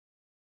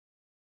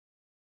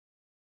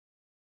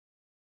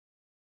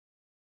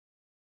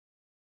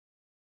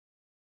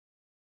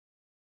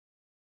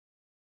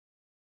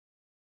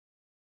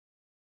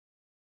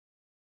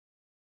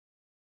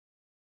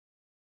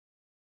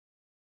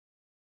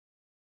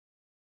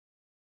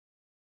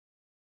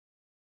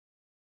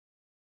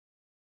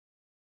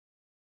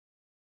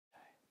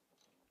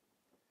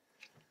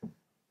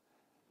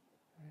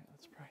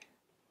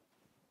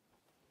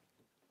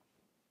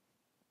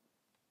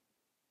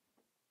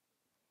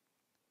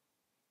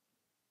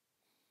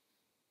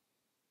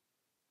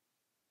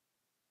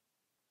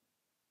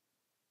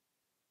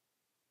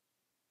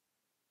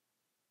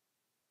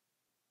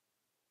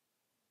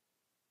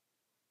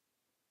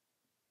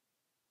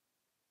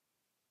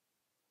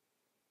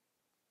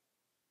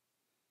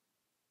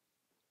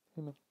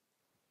Amen.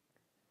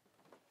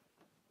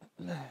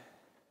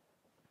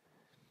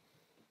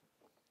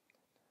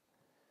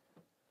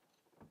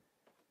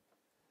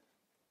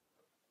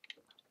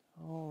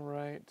 All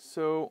right,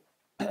 so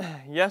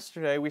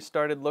yesterday we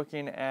started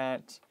looking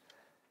at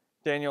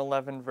Daniel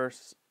 11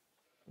 verse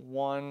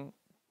 1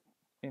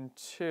 and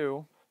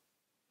 2,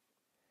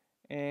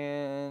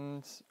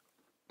 and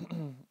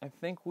I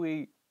think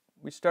we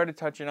started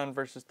touching on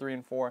verses 3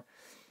 and 4.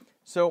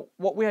 So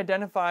what we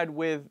identified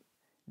with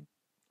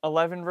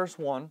 11 verse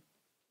 1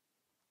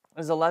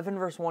 is 11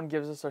 verse 1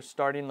 gives us our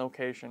starting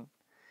location,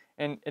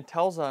 and it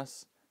tells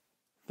us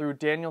through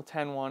Daniel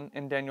 10:1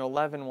 and Daniel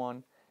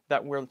 11:1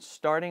 that we're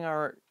starting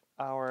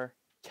our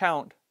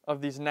count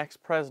of these next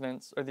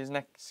presidents or these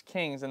next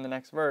kings in the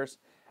next verse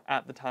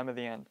at the time of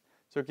the end.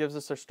 So it gives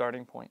us our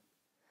starting point.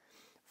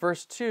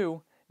 Verse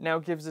 2 now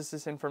gives us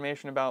this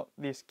information about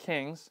these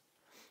kings,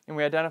 and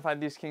we identified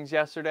these kings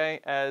yesterday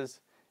as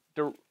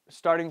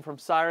starting from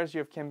Cyrus, you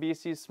have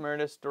Cambyses,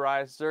 Smerdis,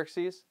 Darius,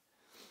 Xerxes.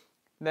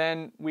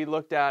 Then we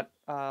looked at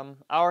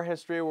our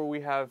history where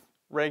we have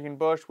Reagan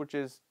Bush, which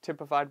is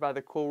typified by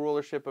the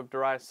co-rulership of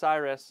Darius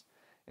Cyrus,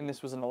 and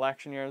this was an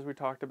election year as we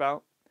talked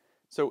about.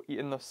 So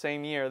in the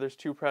same year, there's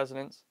two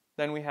presidents.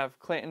 Then we have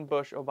Clinton,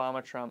 Bush,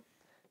 Obama, Trump,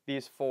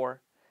 these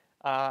four.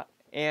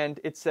 And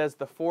it says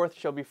the fourth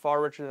shall be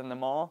far richer than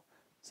them all,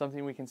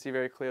 something we can see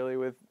very clearly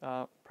with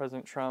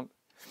President Trump.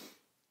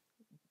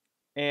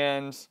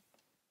 And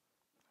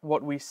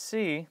what we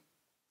see,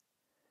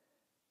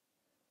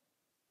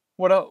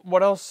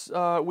 what else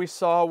we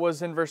saw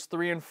was in verse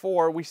 3 and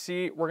 4,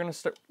 we're going to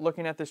start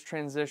looking at this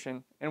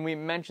transition. And we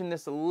mentioned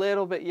this a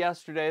little bit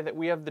yesterday, that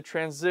we have the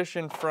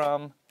transition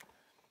from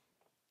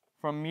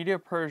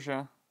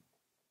Media-Persia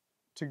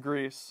to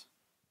Greece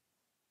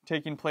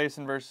taking place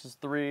in verses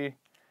 3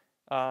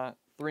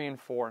 and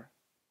 4,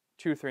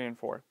 2, 3, and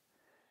 4.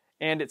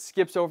 And it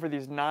skips over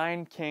these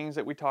 9 kings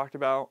that we talked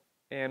about,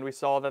 and we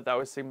saw that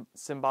was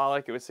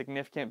symbolic. It was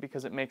significant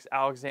because it makes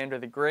Alexander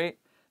the Great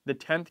the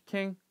 10th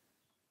king,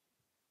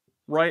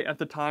 right at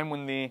the time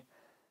when the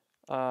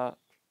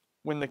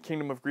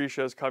kingdom of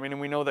Grecia is coming. And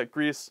we know that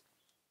Greece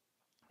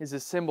is a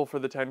symbol for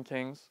the 10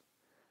 kings.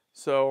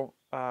 So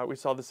we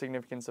saw the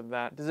significance of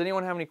that. Does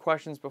anyone have any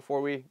questions before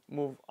we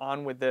move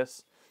on with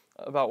this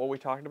about what we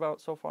talked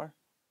about so far?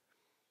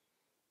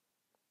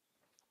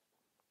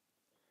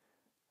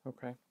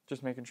 Okay,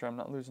 just making sure I'm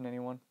not losing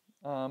anyone.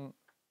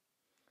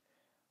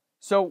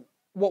 So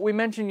what we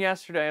mentioned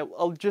yesterday,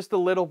 just a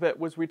little bit,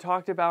 was we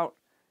talked about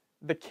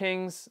the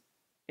kings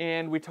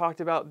and we talked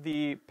about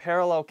the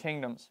parallel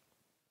kingdoms.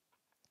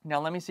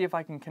 Now let me see if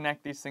I can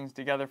connect these things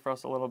together for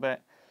us a little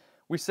bit.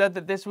 We said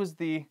that this was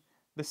the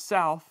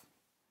south,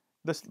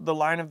 the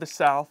line of the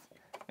south,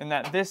 and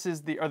that this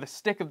is the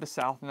stick of the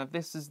south, and that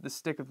this is the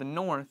stick of the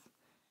north,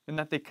 and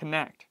that they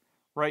connect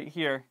right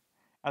here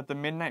at the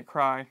midnight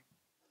cry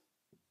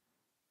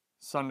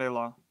Sunday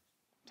law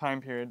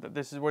time period. That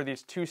this is where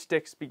these two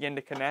sticks begin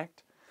to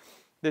connect.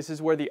 This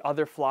is where the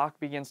other flock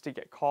begins to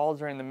get called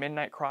during the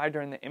midnight cry,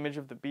 during the image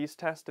of the beast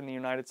test in the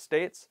United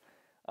States,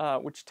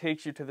 which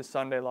takes you to the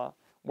Sunday law,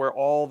 where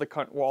all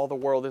the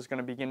world is going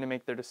to begin to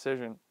make their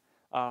decision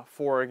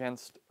for or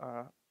against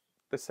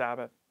the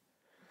Sabbath.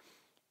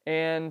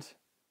 And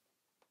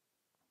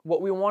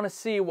what we want to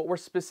see, what we're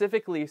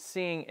specifically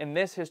seeing in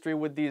this history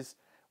with these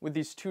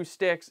two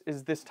sticks,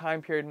 is this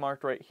time period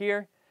marked right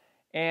here.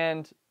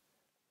 And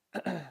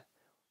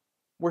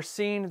we're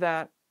seeing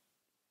that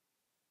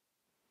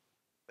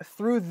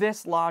through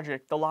this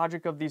logic, the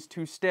logic of these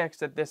two sticks,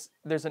 that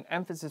there's an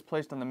emphasis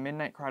placed on the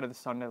midnight cry to the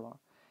Sunday law.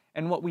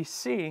 And what we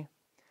see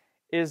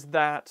is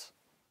that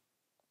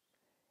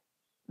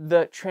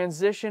the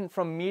transition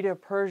from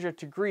Media-Persia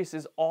to Greece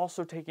is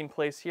also taking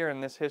place here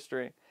in this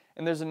history.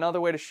 And there's another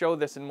way to show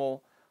this, and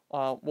we'll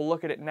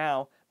look at it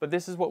now. But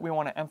this is what we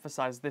want to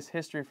emphasize: this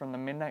history from the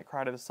midnight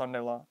cry to the Sunday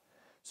law.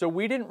 So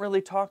we didn't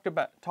really talk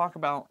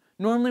about.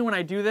 Normally, when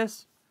I do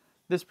this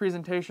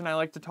presentation, I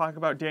like to talk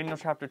about Daniel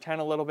chapter 10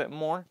 a little bit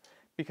more,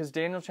 because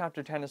Daniel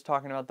chapter 10 is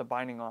talking about the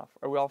binding off.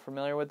 Are we all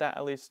familiar with that,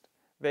 at least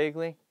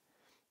vaguely?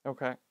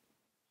 Okay.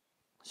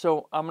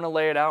 So I'm going to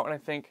lay it out, and I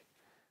think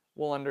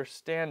we'll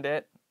understand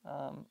it.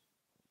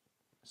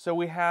 So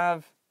we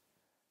have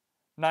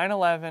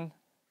 9/11.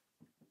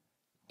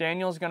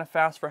 Daniel's going to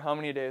fast for how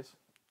many days?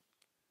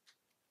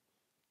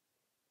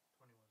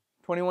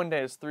 21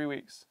 days, 3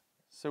 weeks.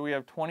 So we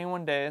have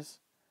 21 days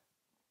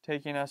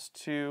taking us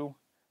to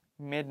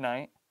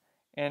midnight.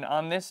 And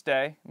on this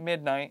day,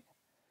 midnight,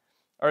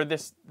 or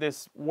this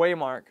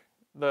waymark,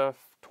 the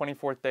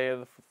 24th day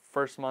of the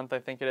first month, I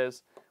think it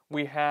is,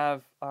 we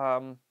have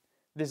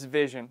this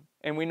vision.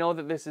 And we know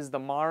that this is the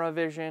Mara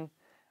vision,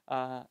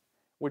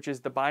 which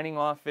is the binding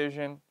off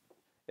vision.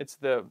 It's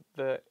the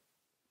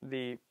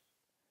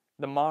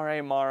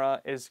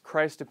Mara is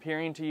Christ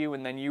appearing to you,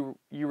 and then you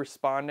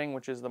responding,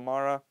 which is the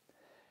Mara.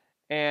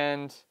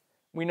 And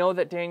we know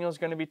that Daniel's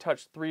going to be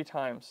touched 3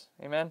 times.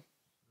 Amen?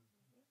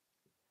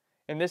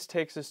 And this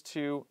takes us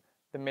to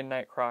the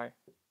midnight cry.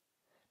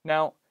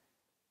 Now,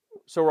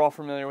 so we're all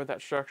familiar with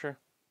that structure?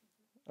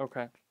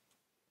 Okay.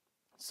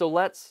 So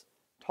let's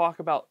talk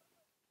about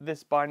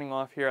this binding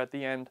off here at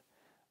the end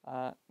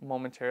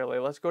momentarily.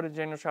 Let's go to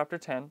Daniel chapter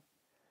 10.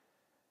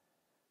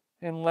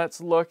 And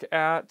let's look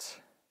at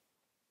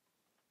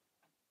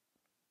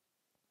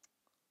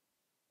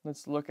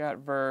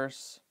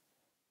verse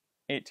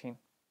 18.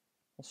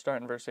 We'll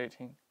start in verse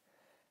 18.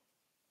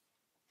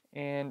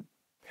 And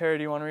Perry,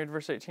 do you want to read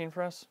verse 18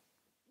 for us?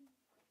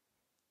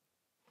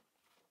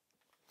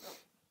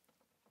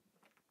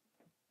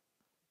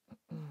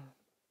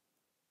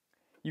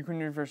 You can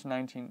read verse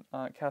 19.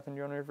 Catherine, do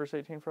you want to read verse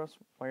 18 for us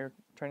while you're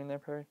turning there,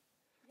 Perry?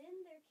 Then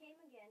there came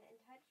again and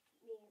touched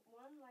me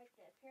one like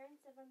the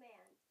appearance of a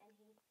man, and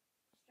he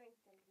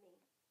strengthened me.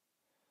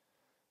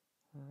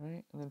 All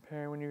right, and then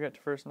Perry, when you get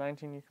to verse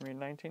 19, you can read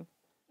 19.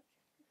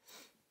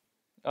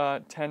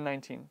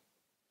 10:19.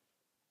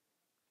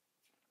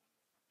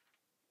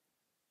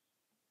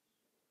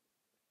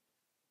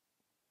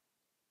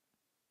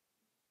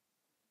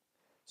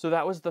 So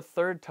that was the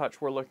third touch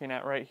we're looking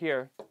at right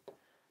here.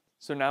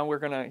 So now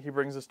he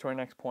brings us to our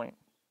next point.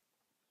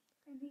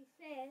 And he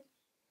said,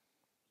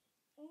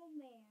 O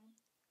man,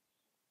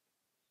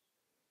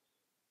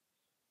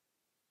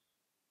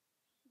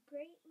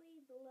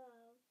 greatly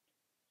beloved,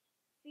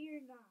 fear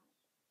not.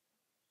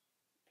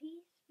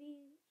 Peace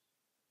be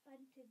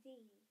unto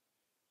thee.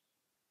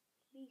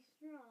 Be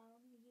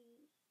strong,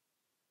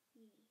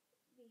 be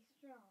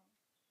strong.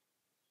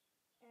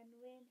 And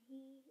when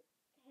he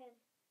had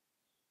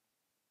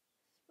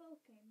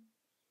spoken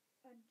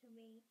unto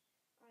me,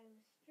 I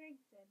was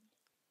strengthened,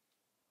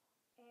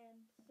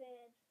 and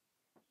said,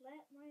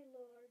 Let my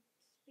Lord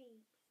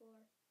speak,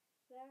 for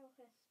thou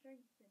hast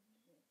strengthened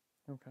me.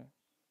 Okay,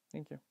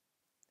 thank you.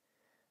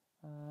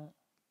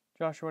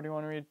 Joshua, do you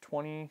want to read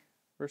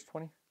verse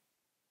 20?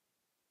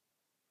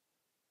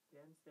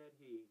 Then said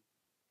he,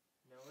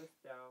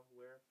 Knowest thou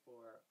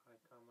wherefore I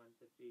come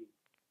unto thee?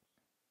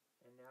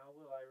 And now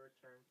will I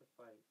return to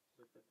fight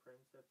with the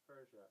prince of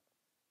Persia.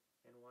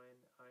 And when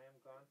I am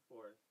gone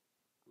forth,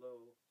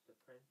 lo, the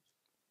prince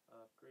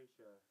of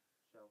Grecia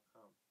shall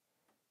come.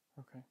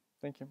 Okay,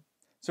 thank you.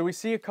 So we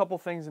see a couple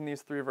things in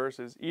these three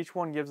verses. Each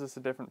one gives us a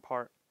different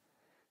part.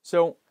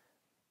 So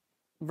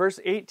verse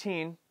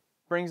 18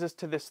 brings us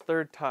to this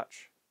third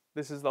touch.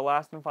 This is the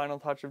last and final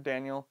touch of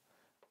Daniel.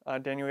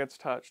 Daniel gets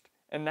touched.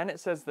 And then it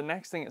says, the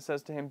next thing it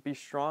says to him, be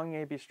strong,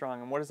 yea, be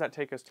strong. And what does that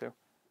take us to?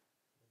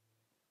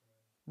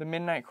 The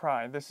midnight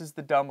cry. This is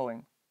the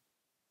doubling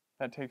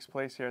that takes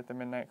place here at the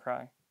midnight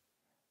cry.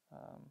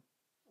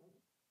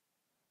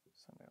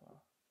 Sunday law.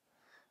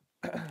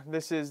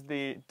 This is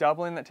the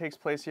doubling that takes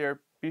place here.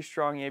 Be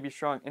strong, yea, be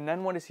strong. And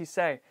then what does he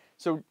say?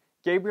 So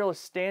Gabriel is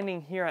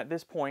standing here at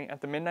this point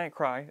at the midnight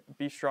cry,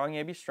 be strong,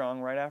 yea, be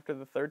strong, right after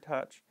the third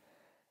touch.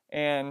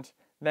 And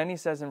then he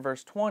says in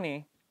verse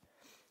 20,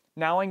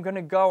 now I'm going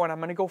to go and I'm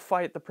going to go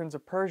fight the prince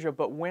of Persia,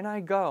 but when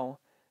I go,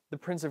 the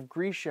prince of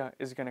Grecia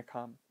is going to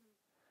come.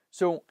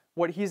 So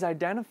what he's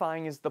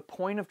identifying is the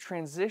point of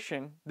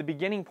transition, the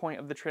beginning point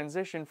of the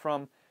transition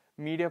from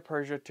Media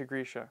Persia to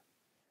Grecia,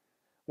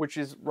 which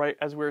is, right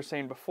as we were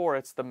saying before,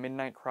 it's the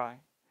midnight cry.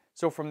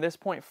 So from this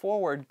point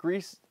forward,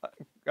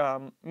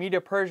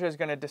 Media Persia is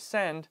going to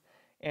descend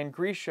and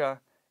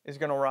Grecia is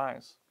going to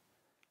rise.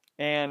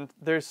 And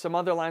there's some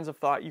other lines of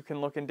thought you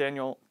can look in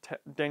Daniel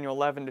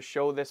 11 to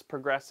show this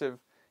progressive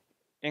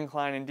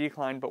incline and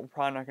decline, but we're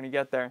probably not going to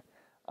get there.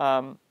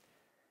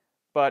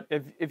 But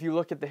if you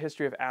look at the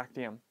history of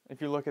Actium,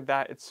 if you look at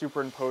that, it's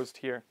superimposed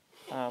here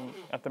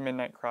at the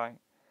midnight cry.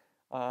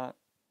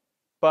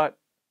 But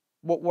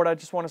what I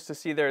just want us to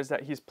see there is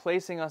that he's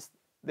placing us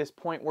this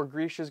point where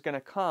Grecia is going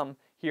to come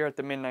here at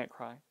the midnight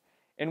cry.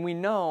 And we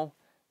know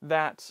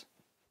that,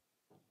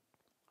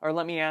 or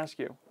let me ask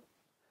you,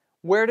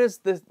 where does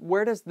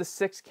the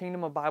sixth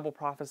kingdom of Bible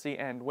prophecy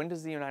end? When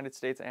does the United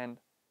States end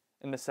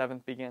and the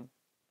seventh begin?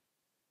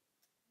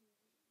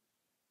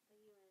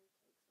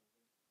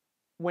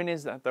 When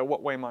is that though?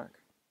 What waymark?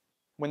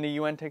 When the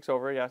UN takes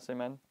over, yes,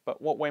 amen.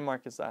 But what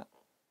waymark is that?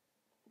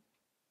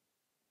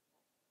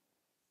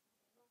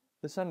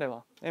 The Sunday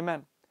law.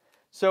 Amen.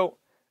 So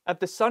at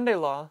the Sunday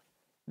law,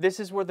 this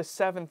is where the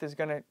seventh is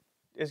gonna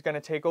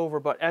take over.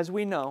 But as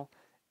we know,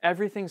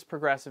 everything's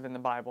progressive in the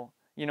Bible.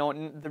 You know,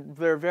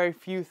 there are very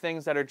few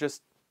things that are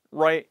just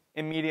right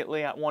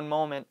immediately at one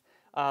moment.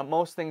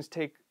 Most things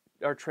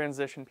are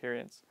transition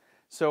periods.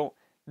 So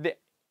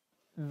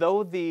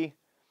though the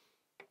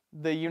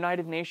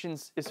United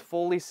Nations is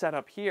fully set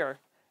up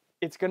here,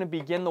 it's going to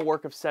begin the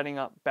work of setting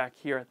up back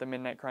here at the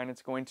midnight cry, and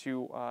it's going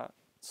to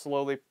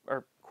slowly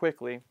or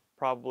quickly,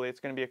 probably, it's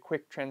going to be a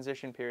quick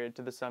transition period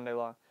to the Sunday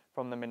law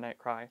from the midnight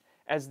cry,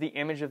 as the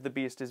image of the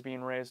beast is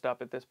being raised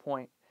up at this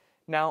point.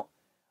 Now,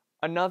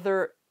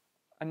 another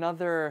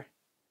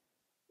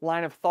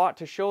line of thought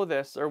to show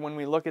this, or when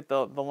we look at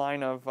the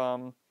line of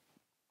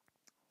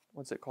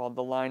what's it called?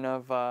 The line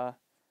of the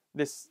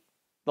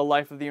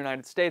life of the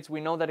United States.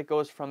 We know that it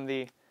goes from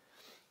we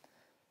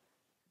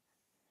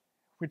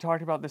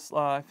talked about this,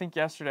 I think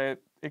yesterday.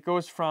 It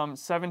goes from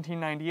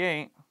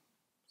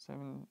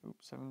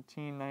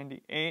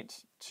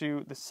 1798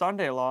 to the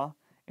Sunday law,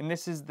 And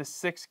this is the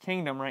 6th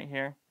kingdom right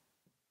here.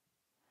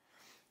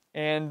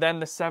 And then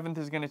the 7th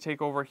is going to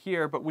take over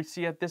here. But we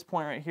see at this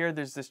point right here,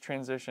 there's this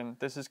transition.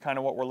 This is kind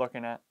of what we're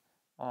looking at,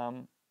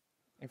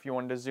 if you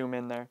wanted to zoom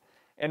in there.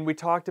 And we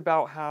talked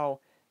about how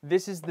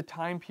this is the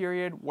time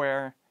period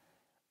where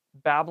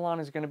Babylon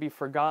is going to be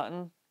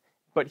forgotten.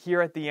 But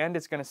here at the end,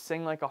 it's going to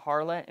sing like a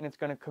harlot, and it's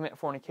going to commit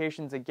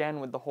fornications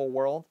again with the whole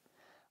world.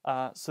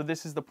 So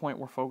this is the point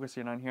we're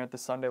focusing on here at the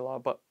Sunday Law.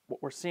 But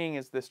what we're seeing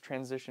is this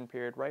transition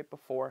period right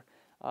before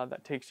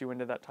that takes you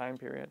into that time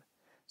period.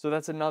 So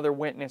that's another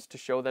witness to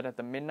show that at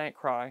the midnight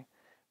cry,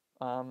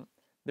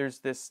 there's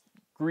this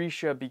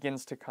Grisha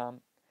begins to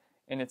come,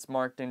 and it's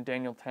marked in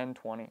Daniel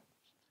 10:20.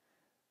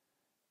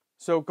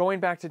 So going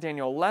back to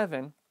Daniel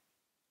 11,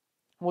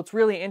 what's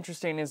really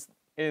interesting is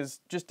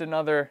just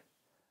another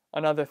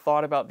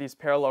thought about these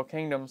parallel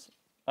kingdoms,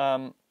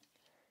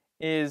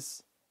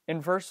 is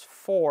in verse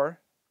 4.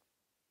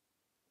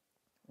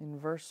 In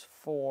verse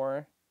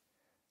 4,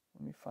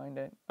 let me find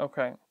it.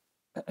 Okay.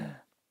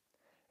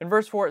 In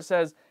verse 4 it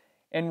says,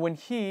 "And when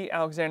he,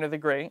 Alexander the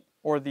Great,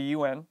 or the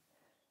UN,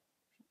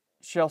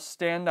 shall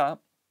stand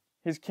up,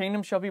 his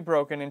kingdom shall be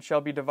broken and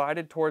shall be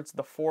divided towards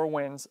the 4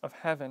 winds of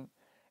heaven,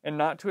 and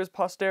not to his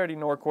posterity,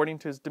 nor according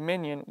to his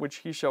dominion which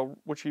he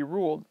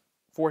ruled,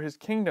 for his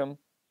kingdom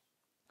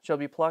shall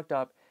be plucked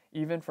up,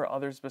 even for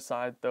others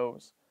beside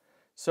those."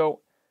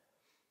 So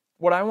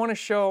what I want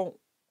us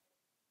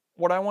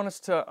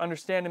to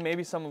understand, and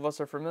maybe some of us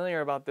are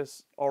familiar about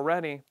this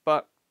already,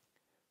 but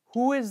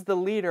who is the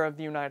leader of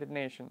the United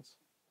Nations?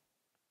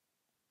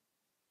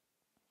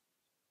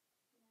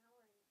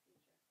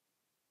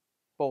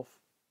 Both.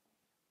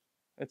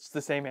 It's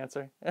the same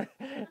answer.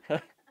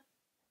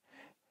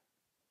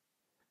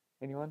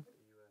 Anyone?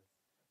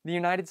 The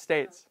United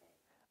States.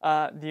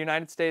 The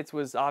United States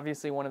was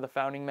obviously one of the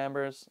founding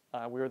members.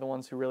 We were the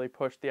ones who really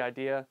pushed the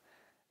idea.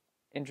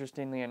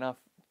 Interestingly enough,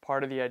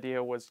 part of the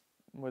idea was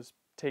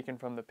taken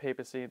from the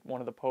papacy, one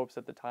of the popes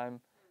at the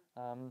time.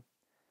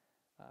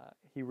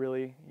 He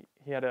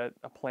had a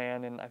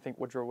plan, and I think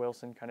Woodrow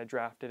Wilson kind of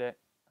drafted it.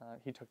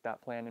 He took that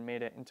plan and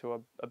made it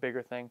into a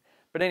bigger thing.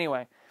 But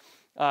anyway,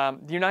 the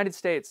United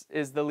States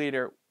is the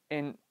leader,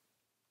 and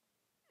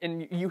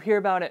you hear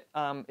about it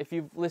if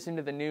you've listened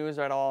to the news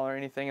at all or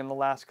anything in the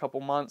last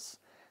couple months.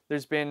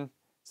 There's been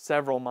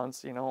several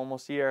months,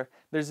 almost a year.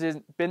 There's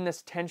been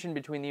this tension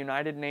between the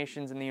United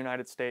Nations and the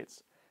United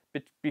States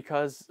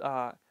because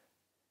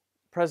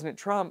President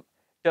Trump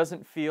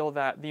doesn't feel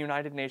that the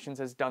United Nations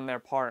has done their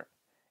part.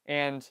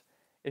 And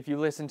if you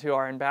listen to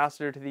our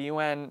ambassador to the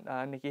UN,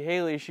 Nikki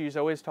Haley, she's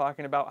always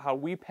talking about how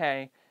we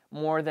pay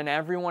more than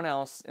everyone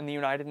else in the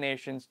United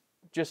Nations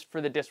just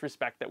for the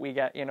disrespect that we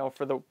get,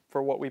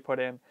 for what we put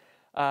in.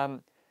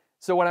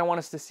 So what I want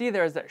us to see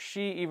there is that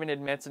she even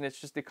admits, and it's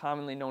just a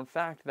commonly known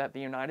fact, that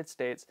the United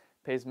States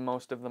pays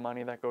most of the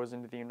money that goes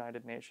into the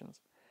United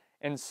Nations.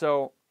 And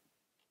so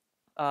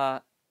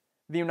the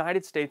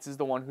United States is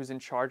the one who's in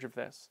charge of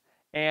this.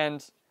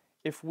 And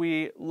if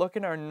we look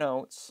in our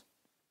notes,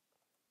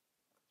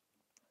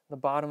 the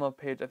bottom of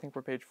page, I think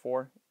we're page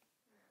 4,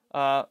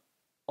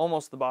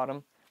 almost the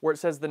bottom, where it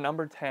says the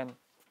number 10.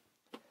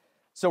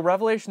 So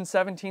Revelation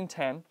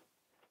 17:10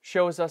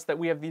 shows us that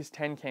we have these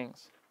 10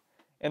 kings.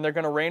 And they're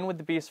going to reign with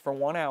the beast for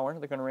 1 hour.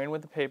 They're going to reign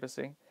with the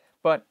papacy.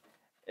 But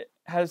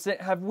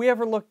have we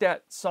ever looked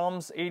at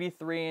Psalms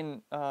 83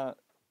 and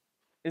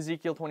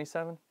Ezekiel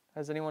 27?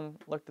 Has anyone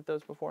looked at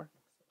those before?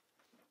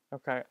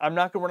 Okay, we're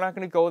not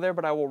going to go there,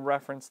 but I will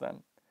reference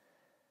them.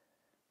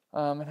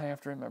 And I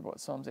have to remember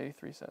what Psalms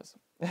 83 says.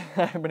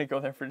 I'm going to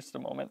go there for just a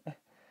moment.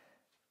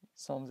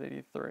 Psalms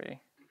 83.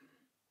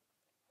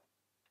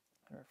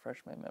 I'll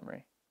refresh my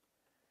memory.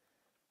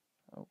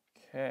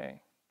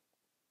 Okay.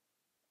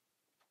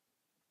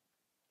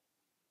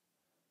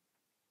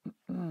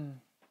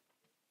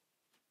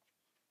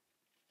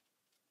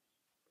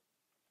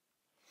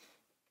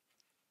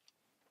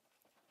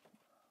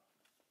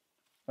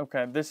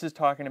 Okay, this is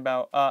talking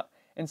about,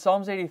 in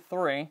Psalms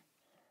 83,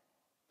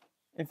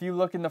 if you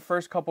look in the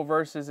first couple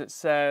verses, it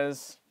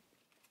says,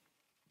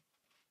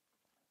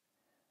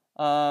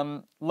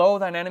 "Lo,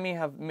 thine enemy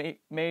have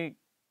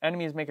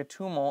enemies make a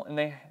tumult, and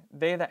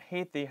they that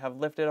hate thee have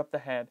lifted up the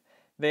head.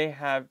 They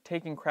have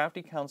taken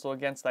crafty counsel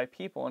against thy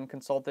people, and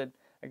consulted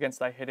against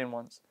thy hidden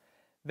ones.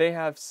 They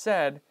have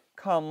said,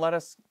 Come, let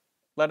us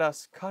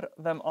cut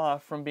them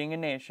off from being a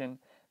nation,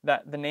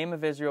 that the name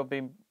of Israel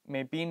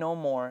may be no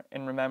more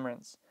in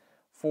remembrance.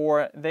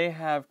 For they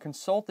have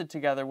consulted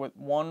together with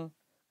one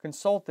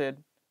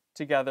consent.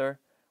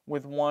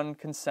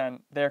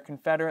 They are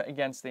confederate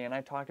against thee." And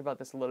I talked about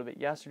this a little bit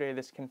yesterday,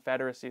 this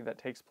confederacy that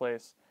takes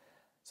place.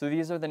 So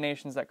these are the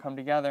nations that come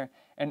together.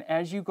 And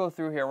as you go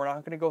through here, we're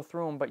not going to go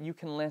through them, but you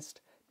can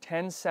list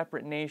 10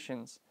 separate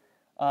nations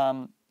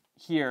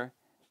here.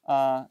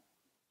 Let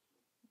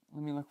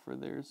me look for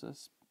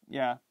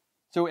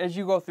So as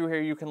you go through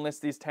here, you can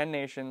list these 10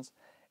 nations.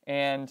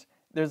 And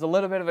there's a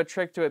little bit of a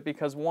trick to it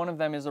because one of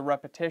them is a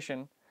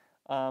repetition.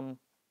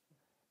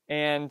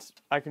 And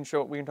we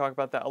can talk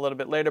about that a little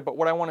bit later. But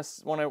what I want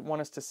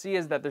us to see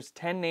is that there's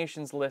 10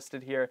 nations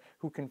listed here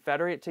who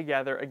confederate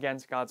together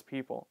against God's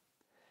people.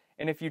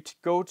 And if you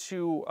go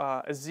to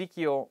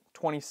Ezekiel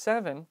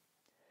 27,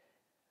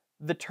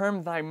 the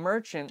term thy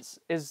merchants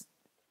is,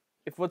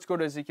 let's go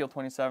to Ezekiel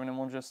 27 and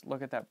we'll just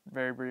look at that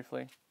very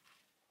briefly.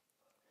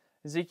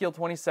 Ezekiel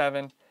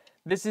 27,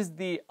 this is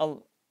the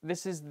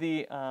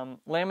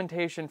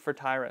lamentation for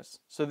Tyrus.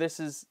 So this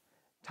is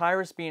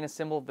Tyrus being a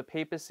symbol of the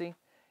papacy.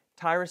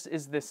 Tyrus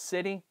is this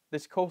city,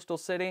 this coastal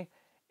city,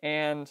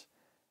 and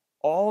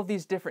all of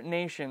these different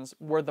nations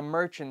were the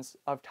merchants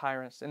of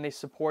Tyrus, and they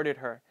supported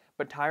her.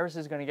 But Tyrus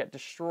is going to get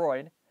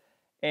destroyed,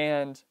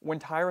 and when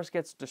Tyrus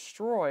gets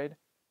destroyed,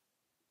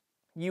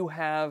 you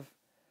have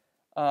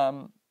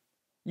all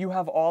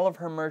of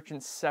her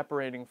merchants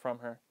separating from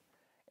her,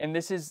 and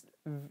this is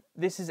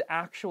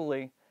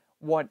actually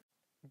what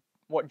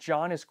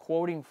John is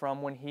quoting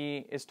from when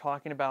he is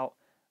talking about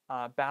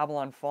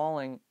Babylon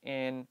falling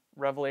in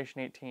Revelation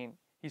 18.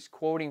 He's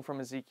quoting from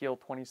Ezekiel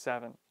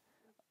 27.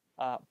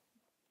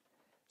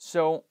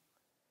 So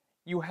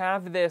you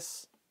have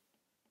this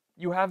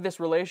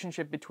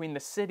relationship between the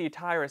city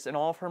Tyrus and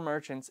all of her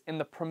merchants, and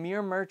the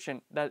premier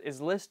merchant that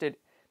is listed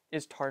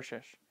is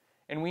Tarshish.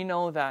 And we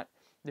know that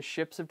the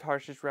ships of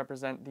Tarshish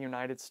represent the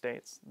United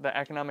States, the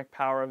economic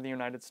power of the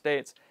United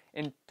States.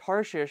 And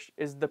Tarshish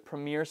is the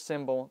premier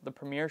symbol, the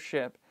premier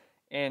ship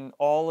in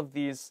all of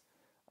these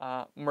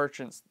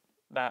merchants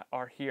that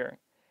are here.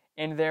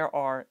 And there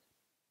are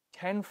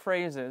 10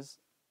 phrases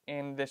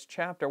in this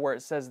chapter where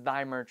it says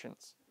thy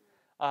merchants.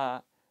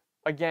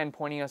 Again,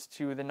 pointing us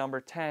to the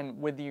number 10,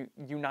 with the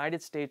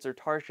United States or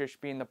Tarshish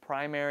being the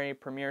primary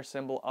premier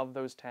symbol of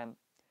those 10.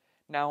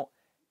 Now,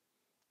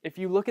 if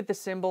you look at the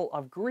symbol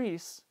of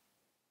Greece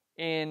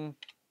in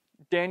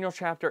Daniel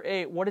chapter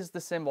 8, what is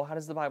the symbol? How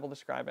does the Bible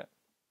describe it?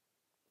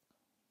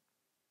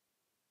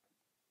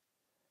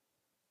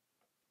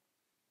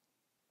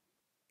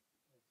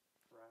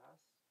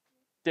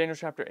 Daniel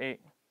chapter 8.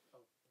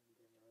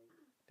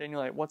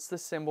 Daniel 8. What's the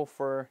symbol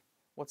for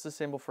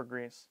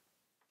Greece?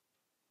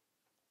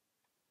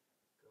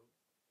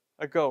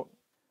 A goat.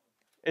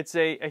 It's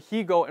a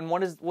he-goat, and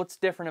what's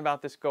different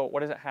about this goat? What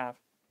does it have?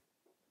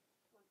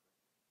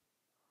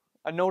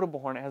 A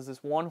notable horn. It has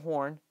this one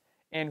horn.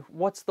 And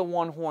what's the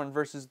one horn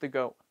versus the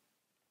goat?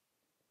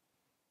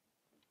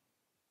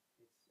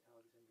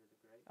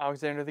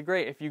 Alexander the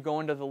Great. If you go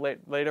into the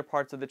later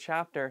parts of the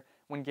chapter,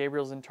 when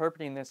Gabriel's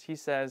interpreting this, he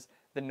says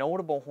the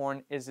notable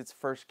horn is its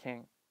first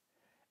king.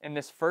 And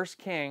this first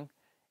king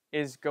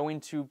is going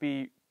to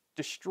be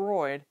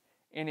destroyed,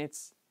 and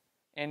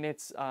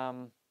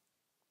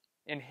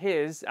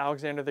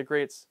Alexander the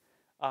Great's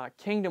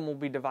kingdom will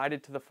be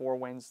divided to the four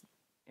winds,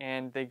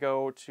 and they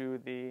go to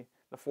the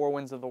four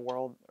winds of the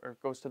world, or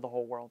goes to the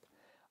whole world.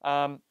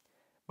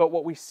 But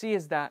what we see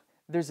is that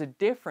there's a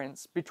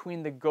difference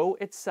between the goat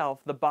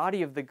itself, the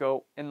body of the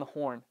goat, and the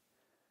horn.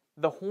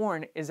 The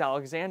horn is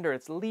Alexander,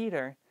 its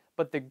leader,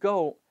 but the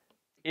goat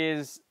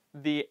is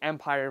the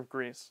empire of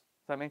Greece.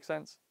 Does that make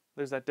sense?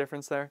 There's that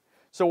difference there.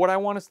 So what I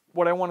want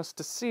us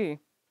to see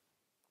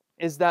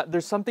is that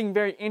there's something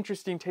very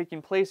interesting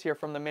taking place here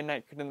from the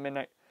midnight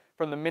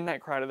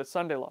cry to the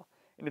Sunday law,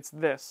 and it's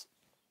this.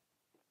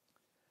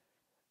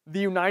 The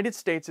United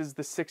States is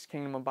the sixth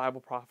kingdom of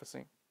Bible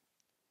prophecy,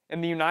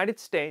 and the United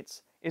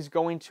States is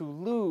going to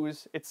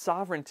lose its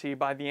sovereignty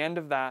by the end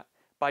of that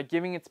by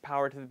giving its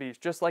power to the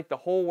beast. Just like the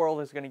whole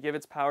world is going to give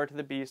its power to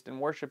the beast and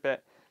worship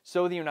it,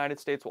 so the United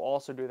States will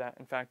also do that.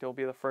 In fact, it will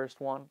be the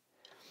first one,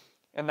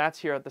 and that's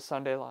here at the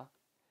Sunday law.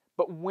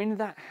 But when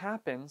that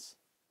happens,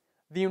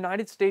 the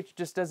United States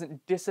just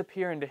doesn't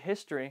disappear into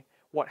history.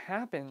 What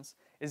happens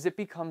is it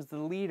becomes the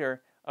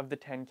leader of the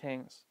 10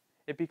 kings.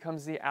 It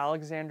becomes the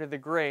Alexander the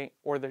Great,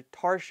 or the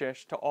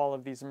Tarshish to all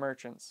of these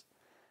merchants.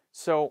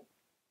 So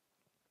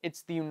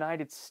it's the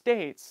United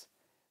States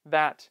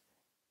that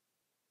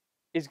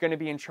is going to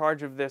be in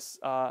charge of this,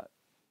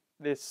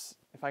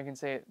 if I can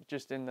say it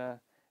just in the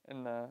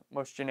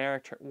most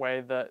generic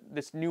way,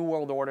 this new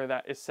world order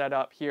that is set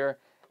up here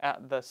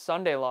at the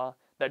Sunday law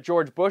that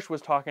George Bush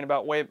was talking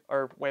about way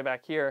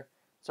back here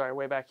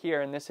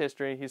in this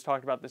history. He's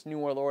talked about this new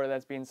world order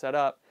that's being set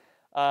up.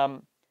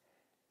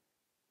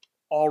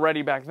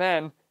 Already back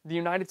then, the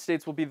United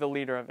States will be the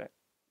leader of it.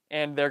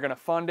 And they're going to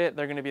fund it,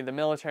 they're going to be the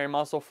military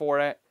muscle for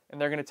it,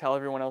 and they're going to tell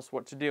everyone else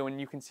what to do. And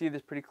you can see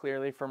this pretty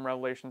clearly from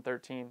Revelation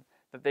 13,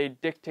 that they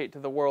dictate to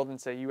the world and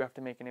say, you have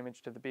to make an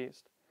image to the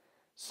beast.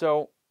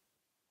 So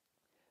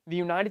the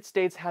United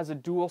States has a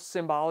dual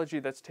symbology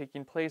that's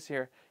taking place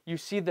here. You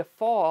see the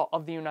fall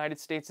of the United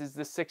States as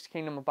the sixth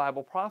kingdom of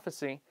Bible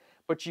prophecy,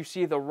 but you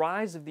see the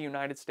rise of the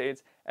United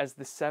States as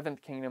the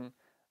seventh kingdom,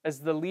 as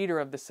the leader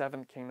of the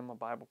seventh kingdom of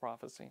Bible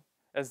prophecy,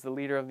 as the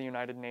leader of the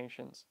United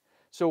Nations.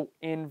 So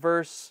in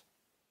verse,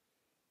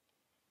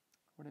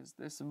 what is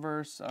this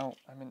verse? Oh,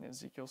 I'm in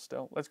Ezekiel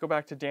still. Let's go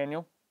back to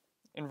Daniel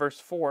in verse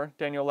 4,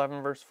 Daniel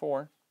 11 verse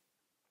 4.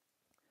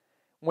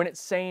 When it's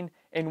saying,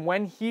 and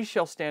when he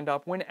shall stand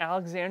up, when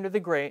Alexander the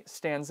Great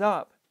stands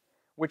up,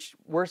 which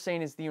we're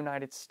saying is the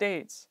United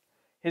States,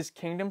 His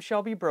kingdom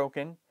shall be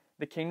broken,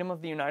 the kingdom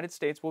of the United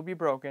States will be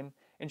broken,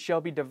 and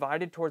shall be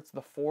divided towards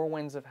the four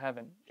winds of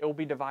heaven. It will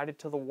be divided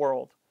to the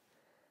world.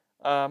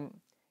 And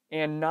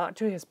not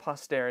to his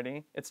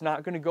posterity. It's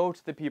not going to go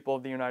to the people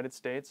of the United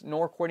States,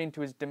 nor according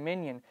to his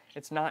dominion.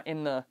 It's not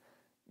in the,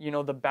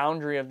 the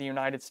boundary of the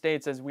United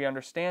States as we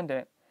understand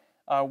it,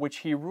 which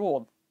he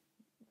ruled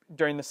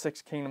during the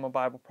sixth kingdom of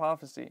Bible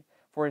prophecy.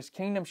 For his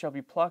kingdom shall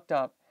be plucked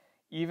up,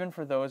 even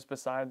for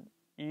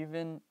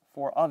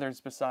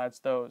others besides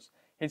those.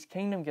 His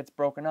kingdom gets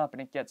broken up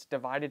and it gets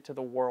divided to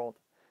the world.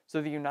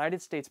 So the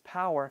United States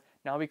power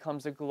now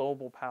becomes a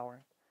global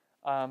power.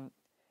 And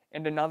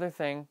another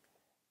thing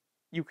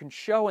you can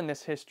show in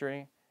this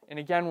history, and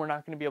again, we're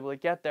not going to be able to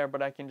get there,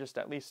 but I can just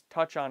at least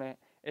touch on it,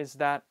 is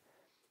that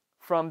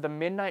from the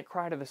midnight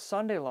cry to the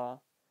Sunday law,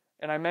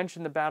 and I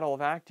mentioned the Battle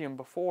of Actium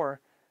before,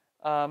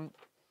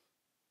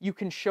 you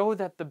can show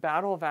that the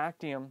Battle of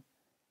Actium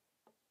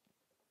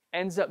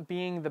ends up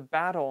being the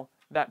battle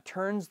that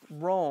turns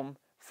Rome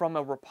from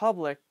a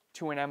republic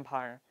to an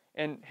empire.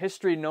 And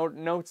history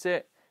notes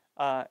it,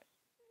 and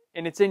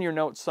it's in your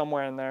notes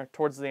somewhere in there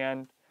towards the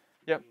end.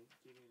 Yep.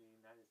 Do you mean the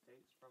United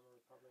States from a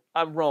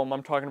republic? Rome,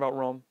 I'm talking about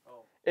Rome.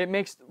 Oh. It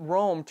makes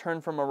Rome turn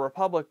from a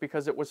republic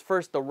because it was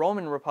first the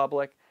Roman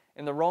Republic,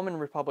 and the Roman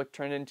Republic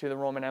turned into the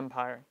Roman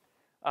Empire.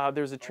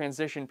 There's a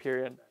transition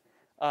period.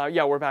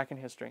 Yeah, we're back in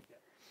history.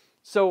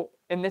 So,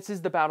 and this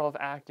is the Battle of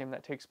Actium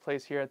that takes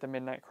place here at the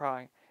Midnight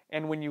Cry.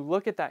 And when you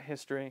look at that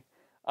history,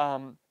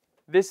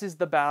 this is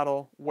the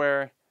battle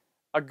where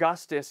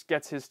Augustus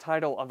gets his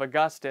title of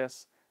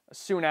Augustus,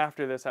 soon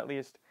after this at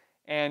least,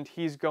 and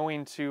he's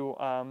going to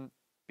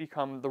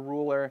become the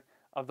ruler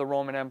of the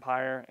Roman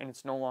Empire, and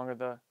it's no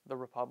longer the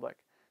Republic.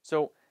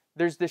 So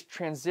there's this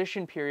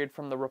transition period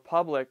from the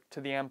Republic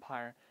to the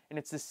Empire, and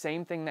it's the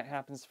same thing that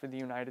happens for the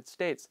United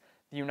States.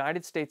 The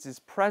United States is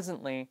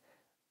presently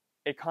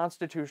a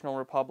constitutional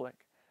republic,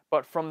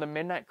 but from the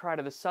midnight cry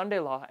to the Sunday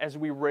law, as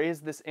we raise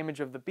this image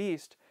of the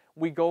beast,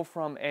 we go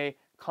from a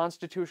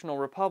constitutional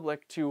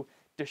republic to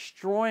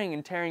destroying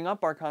and tearing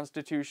up our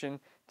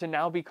constitution to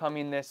now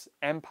becoming this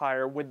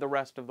empire with the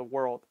rest of the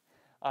world.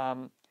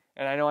 And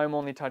I know I'm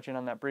only touching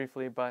on that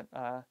briefly, but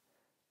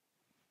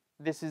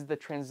this is the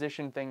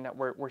transition thing that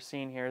we're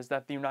seeing here, is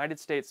that the United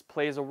States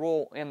plays a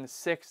role in the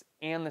sixth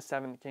and the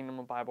seventh kingdom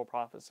of Bible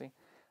prophecy.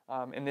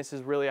 And this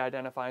is really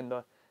identifying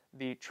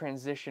the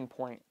transition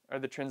point, or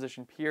the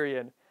transition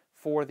period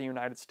for the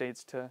United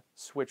States to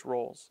switch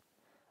roles.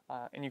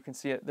 And you can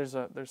see it, there's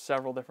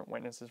several different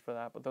witnesses for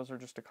that, but those are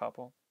just a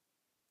couple.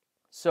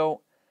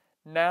 So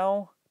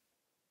now,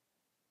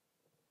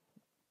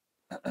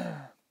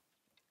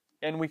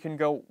 and we could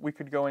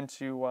go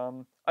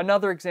into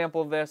another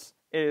example of this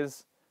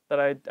is that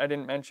I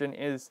didn't mention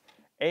is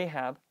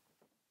Ahab.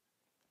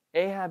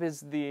 Ahab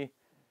is the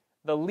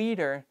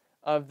leader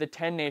of the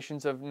 10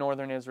 nations of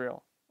northern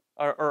Israel,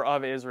 or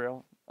of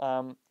Israel,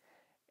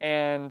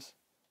 and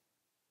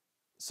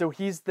so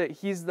he's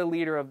the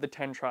leader of the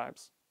 10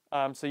 tribes.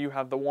 So you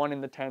have the 1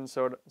 in the 10,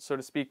 so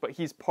to speak, but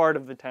he's part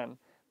of the 10.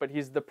 But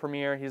he's the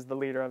premier, he's the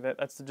leader of it.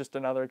 That's just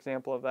another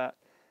example of that.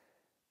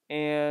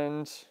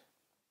 And,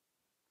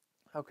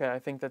 okay, I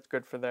think that's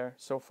good for there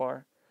so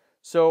far.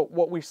 So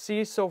what we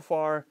see so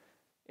far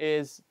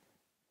is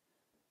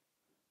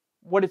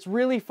what it's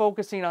really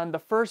focusing on. The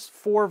first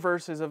 4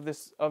 verses of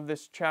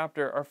this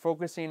chapter are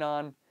focusing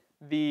on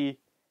the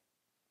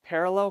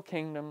parallel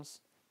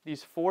kingdoms,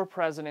 these 4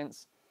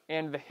 presidents,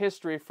 and the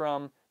history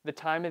from the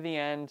time of the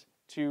end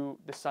to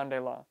the Sunday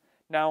law.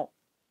 Now,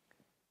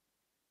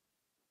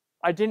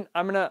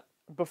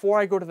 before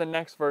I go to the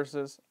next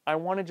verses, I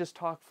want to just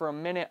talk for a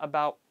minute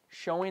about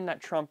showing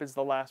that Trump is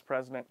the last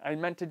president. I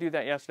meant to do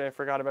that yesterday. I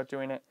forgot about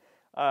doing it.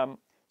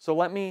 So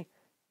let me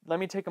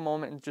take a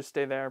moment and just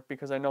stay there,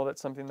 because I know that's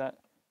something that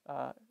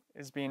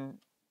is being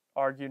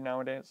argued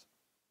nowadays.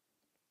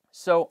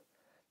 So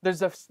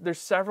there's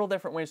several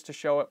different ways to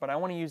show it, but I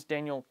want to use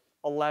Daniel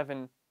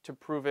 11 to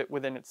prove it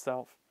within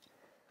itself.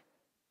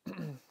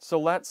 So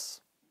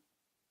let's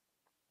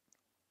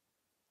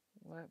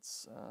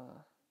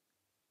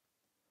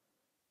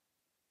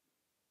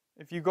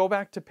if you go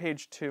back to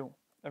page 2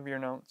 of your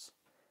notes,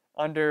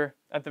 at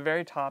the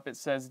very top it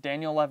says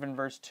Daniel 11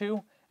 verse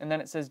 2, and then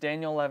it says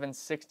Daniel 11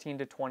 16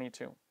 to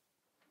 22.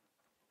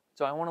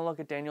 So I want to look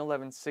at Daniel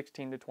 11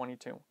 16 to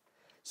 22.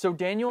 So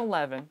Daniel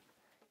 11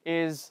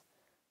 is,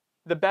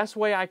 the best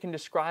way I can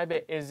describe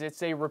it is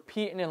it's a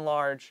repeat and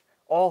enlarge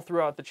all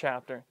throughout the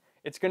chapter.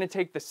 It's going to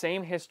take the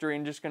same history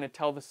and just going to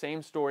tell the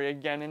same story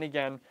again and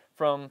again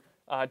from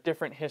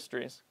different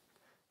histories.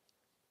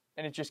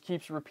 And it just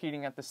keeps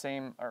repeating at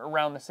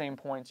around the same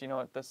points,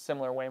 at the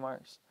similar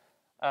waymarks.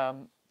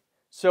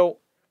 So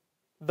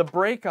the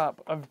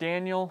breakup of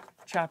Daniel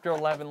chapter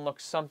 11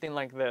 looks something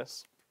like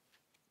this.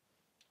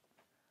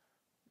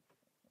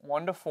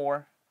 1 to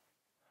 4,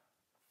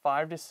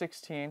 5 to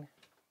 16,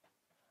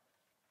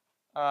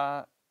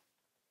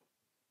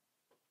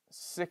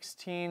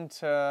 16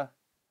 to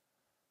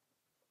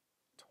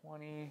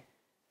 20.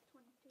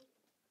 22.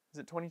 Is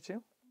it 22?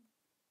 Let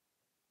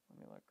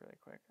me look really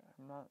quick.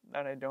 Not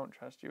that I don't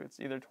trust you. It's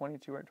either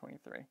 22 or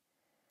 23.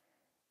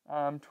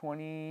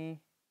 22.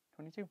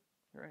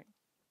 You're right.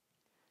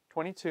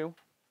 22.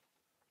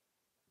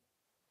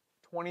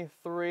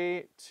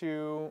 23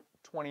 to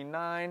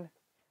 29.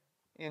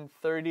 And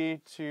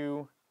 30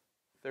 to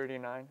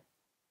 39.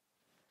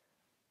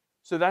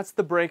 So that's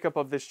the breakup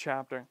of this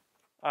chapter.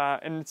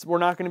 And we're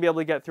not going to be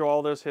able to get through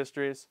all those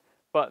histories,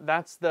 but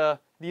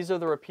these are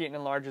the repeat and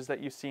enlarges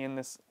that you see in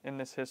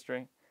this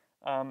history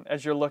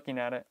as you're looking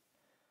at it.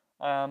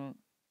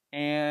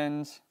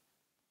 And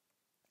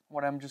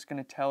what I'm just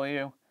going to tell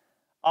you,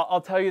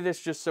 I'll tell you this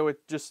just so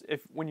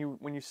if when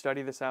you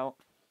study this out,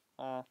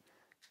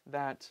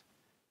 that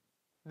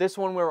this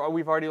one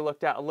we've already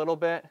looked at a little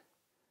bit.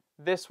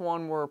 This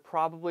one we're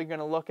probably going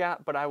to look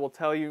at, but I will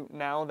tell you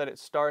now that it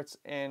starts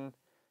in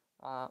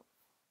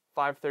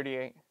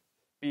 538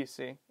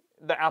 BC.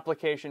 The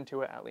application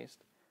to it, at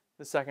least.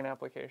 The second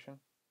application.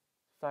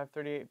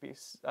 538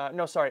 BC.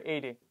 No, sorry,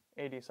 80.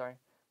 80, sorry.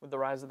 With the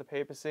rise of the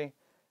papacy.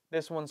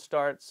 This one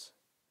starts,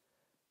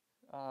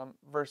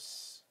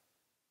 verse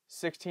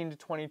 16 to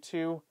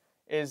 22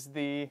 is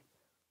the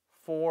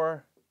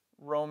 4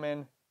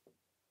 Roman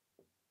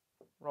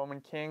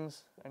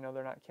kings. I know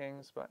they're not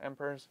kings, but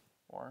emperors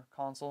or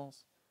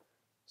consuls.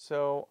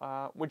 So,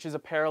 which is a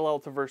parallel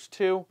to verse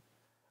 2.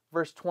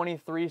 Verse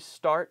 23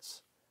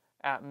 starts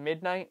at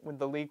midnight with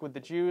the league with the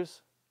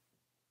Jews.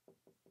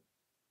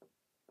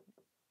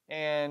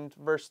 And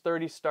verse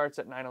 30 starts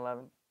at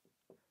 9/11.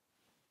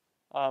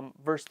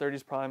 Verse 30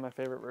 is probably my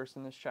favorite verse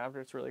in this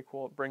chapter. It's really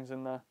cool. It brings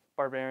in the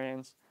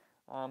barbarians.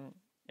 And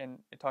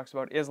it talks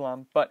about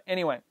Islam. But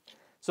anyway,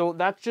 so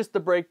that's just the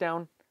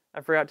breakdown.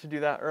 I forgot to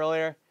do that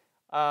earlier.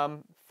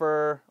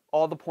 For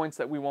all the points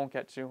that we won't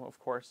get to, of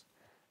course.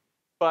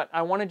 But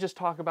I want to just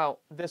talk about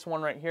this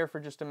one right here for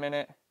just a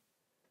minute.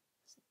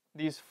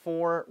 These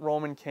 4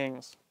 Roman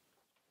kings.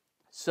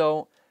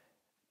 So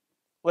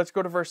let's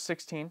go to verse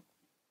 16.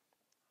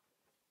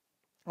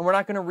 And we're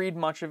not going to read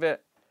much of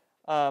it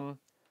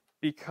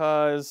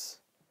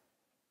because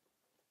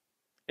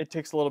it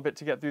takes a little bit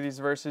to get through these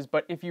verses.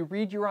 But if you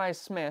read Uriah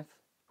Smith,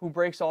 who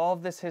breaks all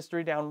of this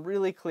history down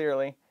really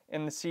clearly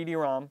in the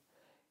CD-ROM,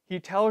 he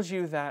tells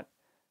you that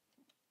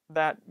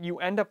you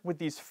end up with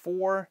these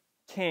 4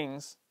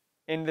 kings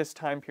in this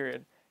time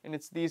period. And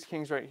it's these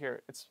kings right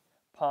here. It's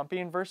Pompey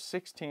in verse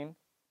 16.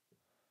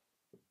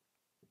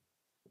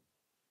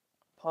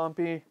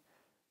 Pompey.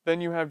 Then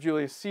you have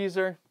Julius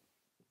Caesar.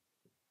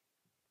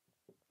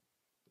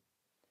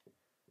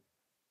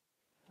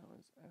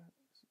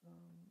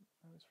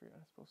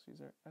 I spell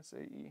Caesar.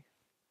 S-A-E.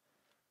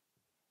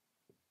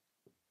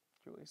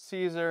 Julius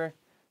Caesar.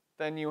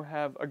 Then you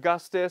have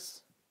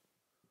Augustus.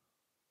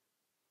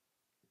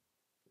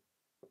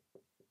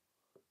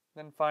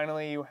 Then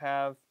finally you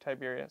have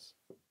Tiberius.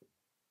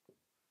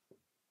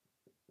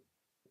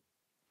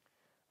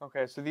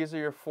 Okay, so these are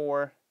your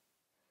four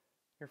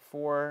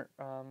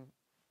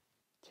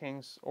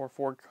kings or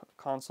 4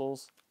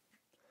 consuls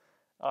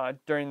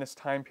during this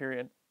time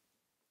period.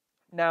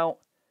 Now,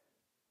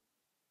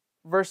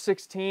 verse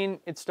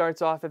 16, it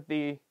starts off at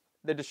the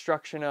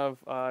destruction of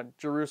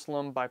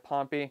Jerusalem by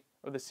Pompey,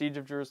 or the siege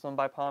of Jerusalem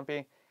by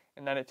Pompey,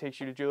 and then it takes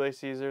you to Julius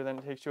Caesar, then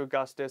it takes you to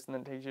Augustus, and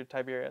then it takes you to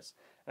Tiberius.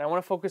 And I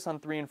want to focus on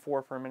 3 and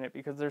 4 for a minute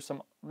because there's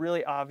some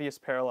really obvious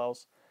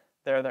parallels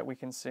there that we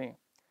can see.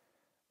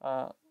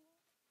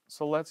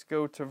 So let's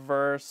go to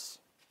verse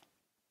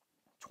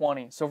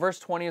 20. So verse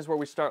 20 is where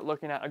we start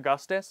looking at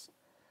Augustus.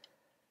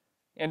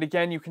 And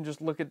again, you can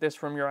just look at this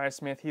from Uriah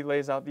Smith. He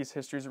lays out these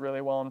histories really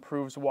well and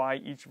proves why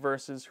each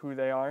verse is who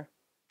they are.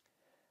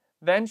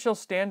 Then shall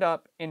stand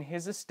up in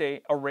his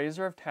estate a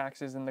raiser of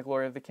taxes in the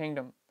glory of the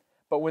kingdom.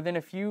 But within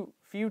a few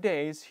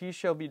days he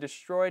shall be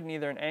destroyed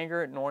neither in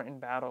anger nor in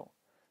battle.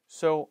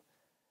 So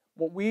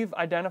what we've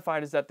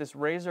identified is that this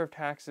raiser of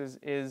taxes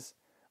is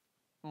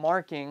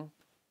marking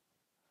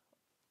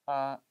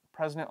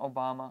President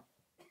Obama.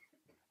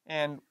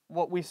 And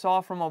what we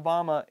saw from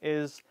Obama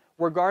is,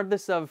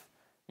 regardless of,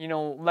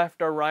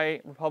 left or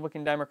right,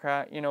 Republican,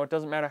 Democrat, it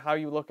doesn't matter how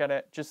you look at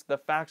it, just the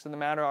facts of the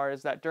matter are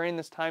is that during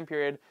this time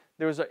period,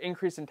 there was an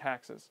increase in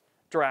taxes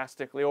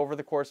drastically over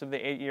the course of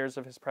the 8 years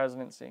of his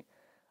presidency.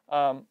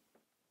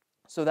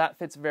 So that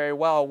fits very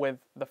well with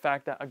the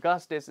fact that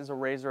Augustus is a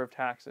raiser of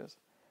taxes.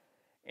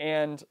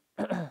 And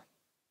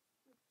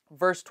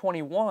verse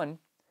 21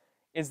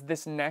 is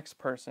this next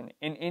person.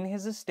 And in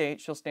his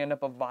estate shall stand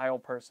up a vile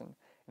person.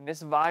 And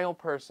this vile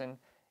person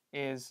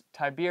is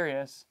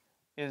Tiberius,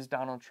 is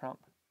Donald Trump.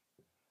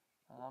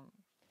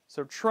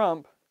 So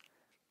Trump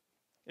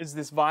is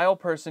this vile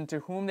person to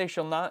whom they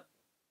shall not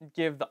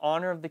give the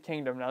honor of the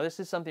kingdom. Now this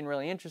is something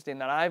really interesting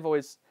that I've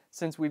always,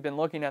 since we've been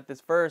looking at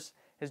this verse,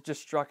 has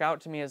just struck out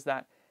to me, is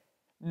that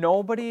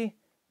nobody,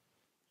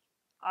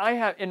 I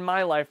have in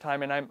my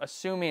lifetime, and I'm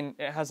assuming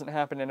it hasn't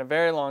happened in a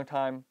very long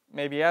time,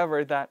 maybe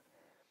ever, that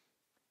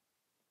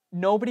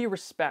nobody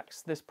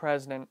respects this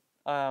president,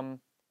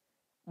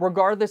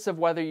 regardless of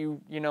whether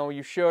you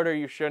should or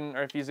you shouldn't,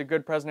 or if he's a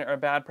good president or a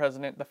bad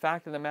president. The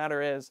fact of the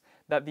matter is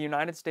that the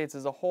United States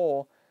as a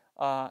whole,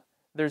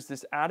 there's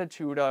this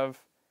attitude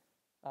of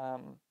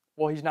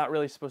well, he's not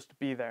really supposed to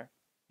be there.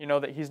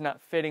 That he's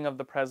not fitting of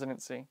the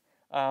presidency.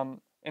 And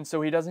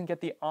so he doesn't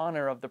get the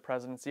honor of the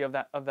presidency, of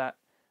that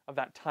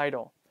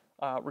title,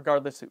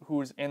 regardless of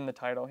who's in the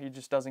title. He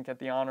just doesn't get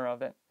the honor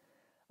of it.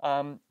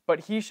 But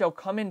he shall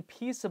come in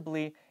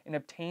peaceably and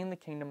obtain the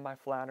kingdom by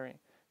flattery.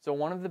 So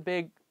one of the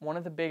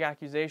big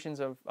accusations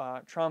of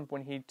Trump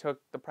when he took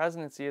the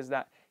presidency is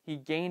that he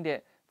gained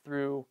it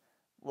through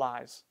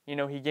lies. He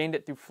gained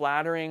it through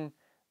flattering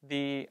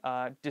the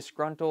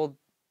disgruntled,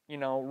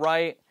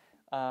 right,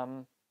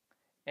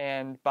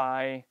 and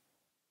by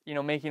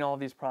making all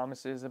these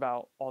promises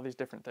about all these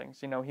different things.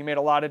 He made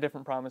a lot of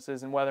different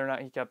promises, and whether or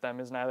not he kept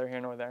them is neither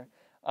here nor there.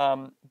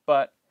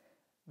 But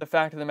the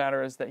fact of the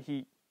matter is that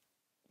he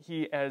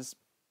as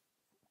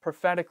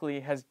prophetically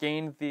has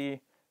gained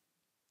the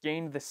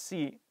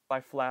seat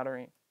by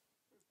flattery.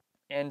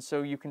 And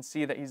so you can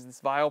see that he's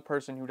this vile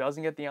person who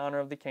doesn't get the honor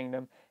of the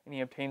kingdom, and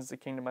he obtains the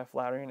kingdom by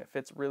flattery, and it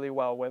fits really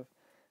well with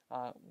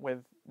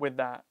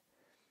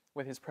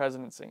his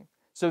presidency.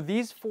 So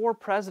these four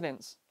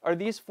presidents, or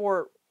these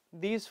four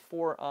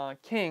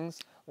kings,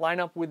 line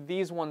up with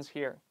these ones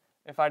here.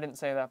 If I didn't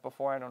say that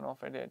before, I don't know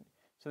if I did.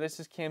 So this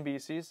is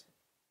Cambyses,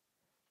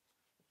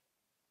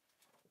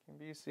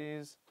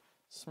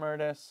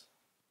 Smerdis.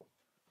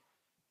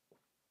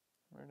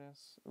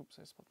 Oops,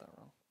 I spelled that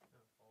wrong.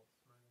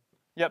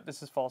 Yep,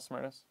 this is false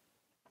Smerdis.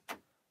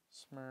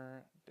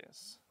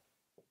 Smerdis,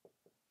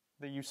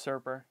 the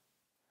usurper.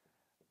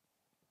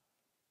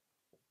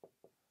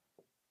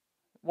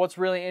 What's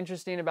really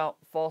interesting about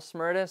false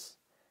Smerdis,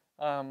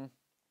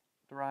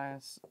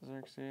 Darius,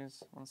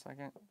 Xerxes, one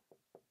second.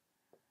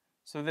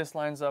 So this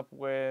lines up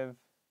with,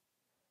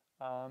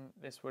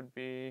 this would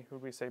be, who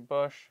would we say,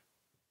 Bush,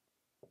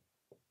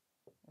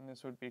 and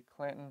this would be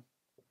Clinton.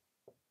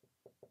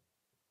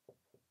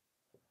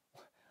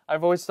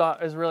 I've always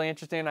thought it was really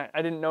interesting.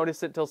 I didn't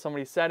notice it till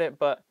somebody said it,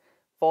 but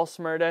false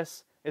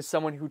Smerdis is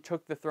someone who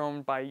took the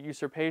throne by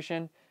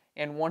usurpation,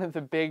 and one of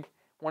the big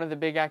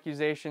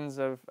accusations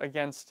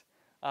against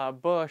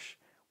Bush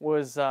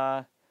was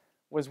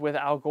with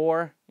Al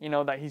Gore.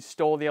 That he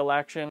stole the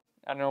election.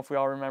 I don't know if we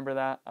all remember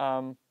that.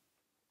 And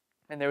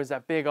there was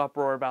that big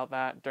uproar about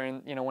that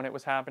during when it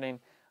was happening,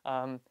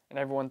 and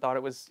everyone thought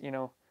it was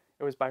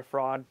it was by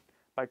fraud,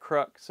 by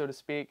crook, so to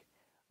speak.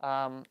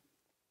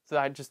 So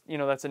I just,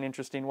 that's an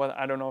interesting,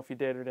 I don't know if he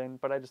did or didn't,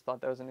 but I just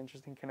thought that was an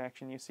interesting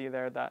connection you see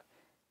there, that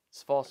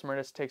false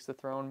Smerdis takes the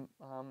throne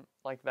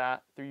like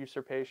that through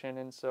usurpation,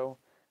 and so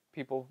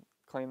people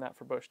claim that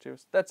for Bush too.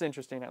 So that's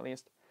interesting, at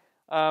least.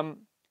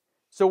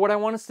 So what I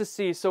want us to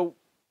see, so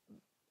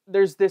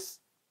there's this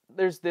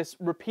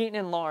repeat and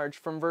enlarge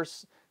from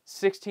verse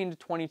 16 to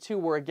 22,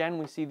 where again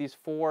we see these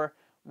four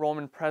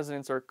Roman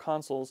presidents or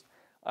consuls,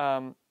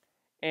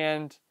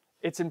 and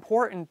it's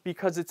important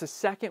because it's a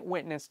second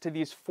witness to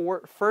these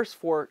first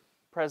four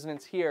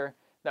presidents here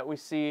that we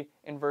see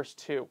in verse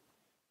 2.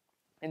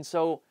 And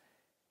so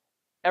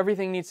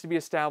everything needs to be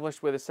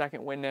established with a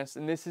second witness,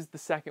 and this is the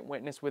second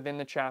witness within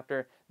the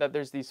chapter, that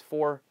there's these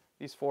four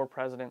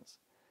presidents.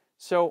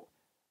 So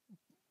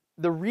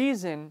the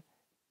reason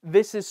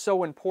this is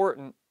so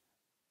important,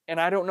 and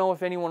I don't know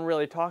if anyone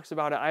really talks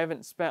about it, I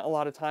haven't spent a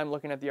lot of time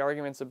looking at the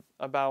arguments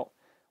about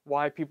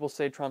why people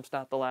say Trump's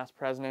not the last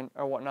president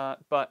or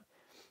whatnot, but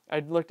I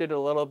looked at it a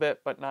little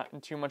bit, but not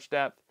in too much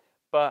depth.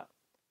 But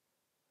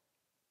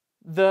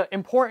the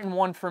important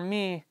one for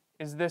me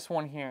is this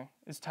one here,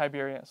 is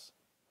Tiberius.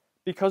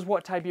 Because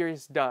what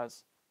Tiberius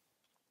does.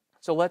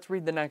 So let's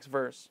read the next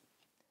verse.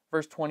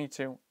 Verse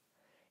 22.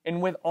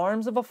 And with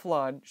arms of a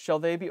flood shall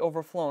they be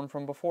overflown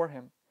from before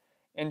him,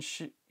 and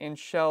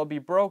shall be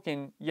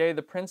broken,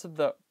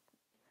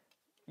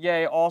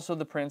 also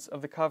the prince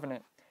of the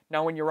covenant.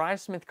 Now when Uriah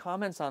Smith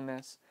comments on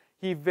this,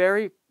 he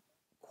very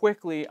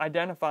quickly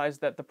identifies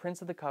that the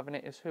prince of the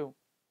covenant is who?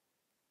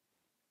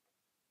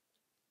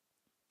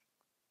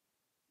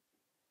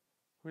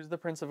 Who's the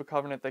prince of a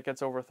covenant that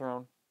gets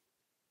overthrown?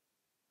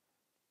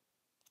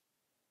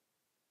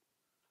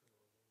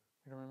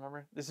 You don't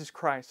remember? This is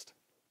Christ.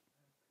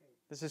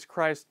 This is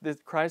Christ.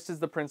 Christ is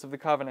the prince of the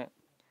covenant.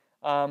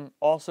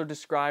 Also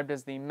described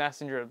as the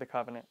messenger of the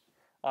covenant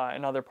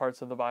in other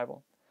parts of the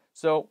Bible.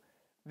 So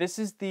this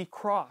is the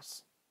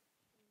cross.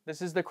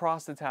 This is the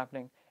cross that's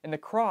happening. And the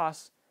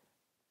cross,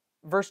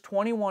 verse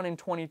 21 and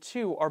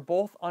 22 are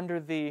both under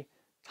the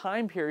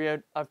time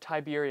period of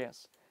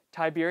Tiberius.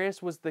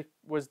 Tiberius was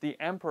the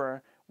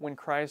emperor when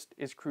Christ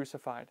is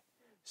crucified.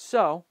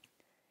 So,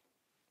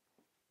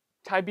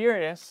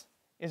 Tiberius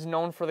is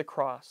known for the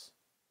cross.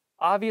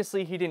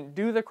 Obviously, he didn't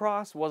do the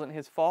cross, wasn't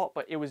his fault,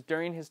 but it was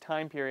during his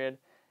time period,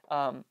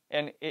 and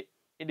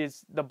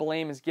the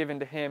blame is given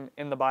to him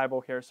in the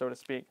Bible here, so to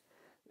speak,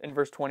 in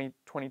verse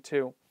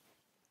 22.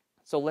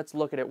 So let's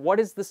look at it. What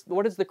is this?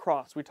 What is the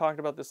cross? We talked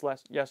about this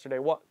yesterday.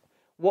 What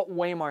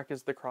waymark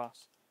is the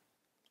cross?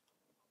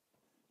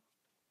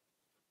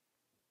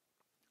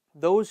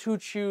 Those who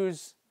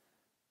choose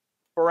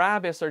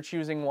Barabbas are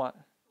choosing what?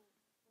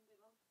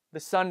 The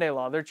Sunday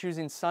law. They're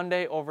choosing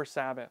Sunday over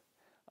Sabbath.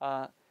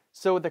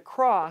 So the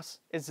cross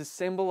is a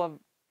symbol of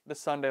the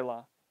Sunday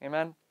law.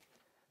 Amen?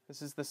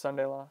 This is the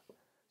Sunday law.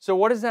 So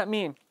what does that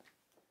mean?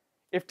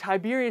 If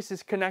Tiberius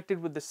is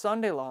connected with the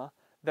Sunday law,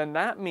 then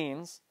that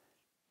means,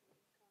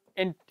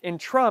 and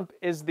Trump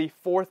is the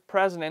fourth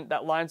president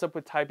that lines up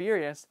with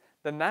Tiberius,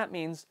 then that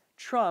means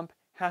Trump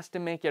has to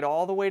make it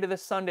all the way to the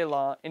Sunday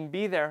law and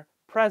be there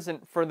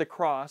present for the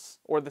cross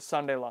or the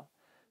Sunday law.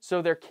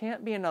 So there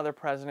can't be another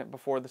president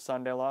before the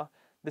Sunday law.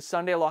 The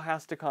Sunday law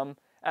has to come.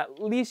 At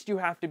least you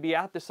have to be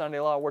at the Sunday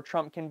law where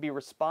Trump can be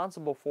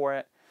responsible for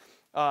it,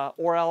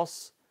 or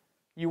else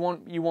you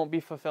won't be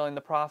fulfilling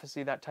the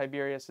prophecy that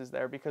Tiberius is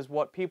there. Because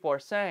what people are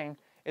saying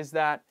is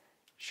that,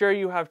 sure,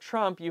 you have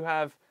Trump, you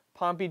have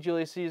Pompey,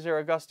 Julius Caesar,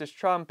 Augustus,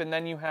 Trump, and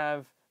then you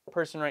have a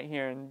person right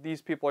here. And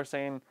these people are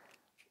saying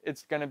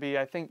it's going to be,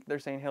 I think they're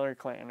saying Hillary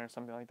Clinton or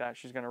something like that.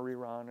 She's going to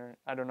rerun, or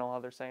I don't know how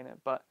they're saying it,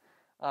 but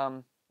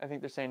I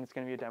think they're saying it's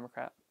going to be a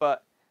Democrat.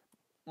 But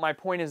my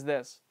point is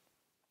this.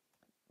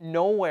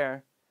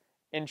 Nowhere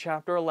in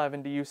chapter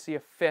 11 do you see a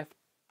fifth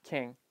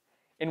king.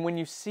 And when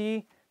you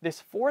see this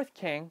fourth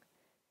king,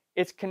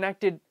 it's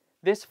connected,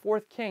 this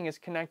fourth king is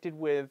connected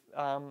with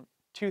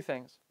two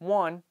things.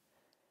 One,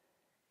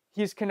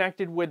 he's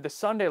connected with the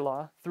Sunday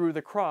law through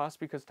the cross,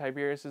 because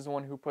Tiberius is the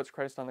one who puts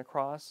Christ on the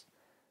cross.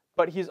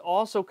 But he's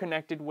also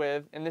connected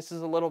with, and this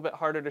is a little bit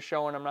harder to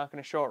show, and I'm not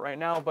going to show it right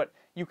now, but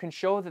you can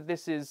show that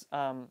this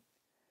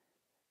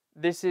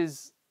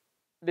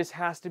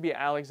has to be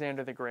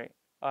Alexander the Great.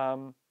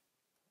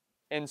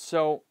 And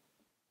so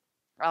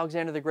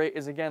Alexander the Great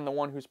is, again, the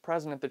one who's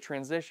present at the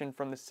transition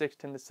from the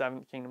 6th and the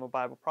 7th kingdom of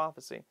Bible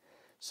prophecy.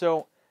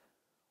 So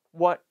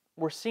what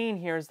we're seeing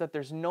here is that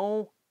there's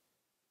no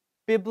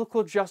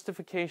biblical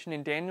justification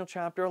in Daniel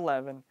chapter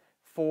 11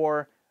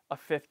 for a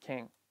fifth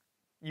king.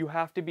 You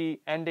have to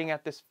be ending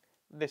at this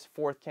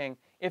fourth king.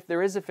 If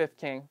there is a fifth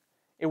king,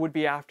 it would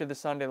be after the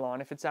Sunday law.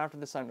 And if it's after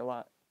the Sunday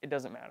law, it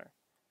doesn't matter.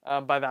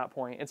 By that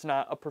point, it's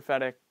not a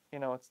prophetic,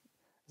 it's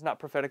not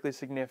prophetically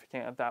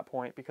significant at that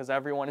point, because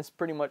everyone is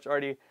pretty much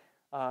already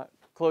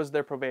closed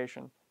their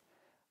probation.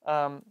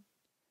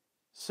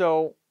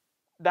 So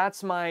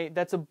that's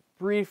a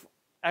brief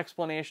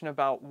explanation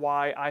about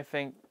why I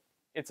think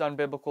it's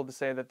unbiblical to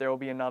say that there will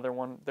be another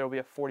one. There will be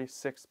a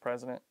 46th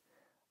president.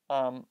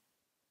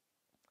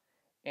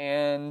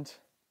 And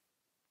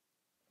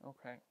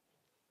okay,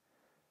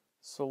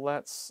 so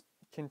let's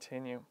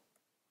continue.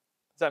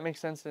 Does that make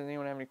sense? Does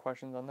anyone have any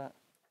questions on that?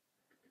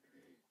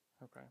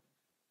 Okay.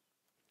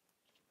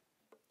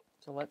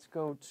 So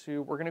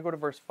we're going to go to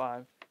verse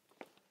 5.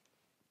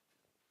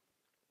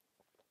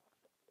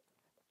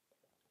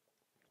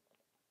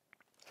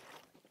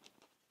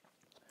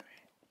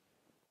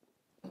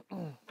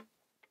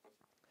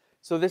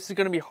 So this is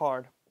going to be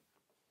hard.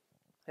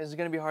 This is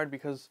going to be hard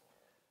because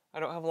I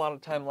don't have a lot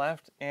of time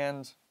left,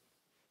 and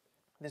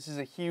this is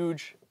a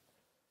huge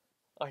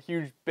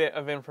bit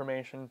of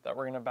information that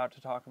we're about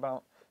to talk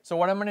about. So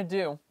what I'm going to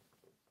do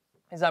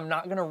is I'm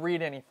not going to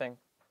read anything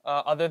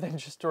other than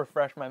just to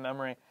refresh my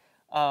memory.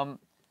 I'm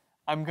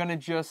going to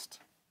just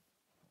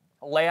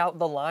lay out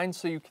the lines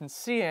so you can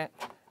see it,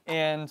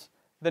 and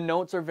the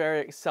notes are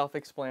very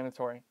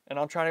self-explanatory. And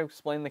I'll try to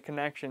explain the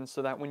connections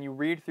so that when you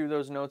read through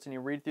those notes and you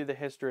read through the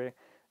history,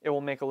 it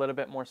will make a little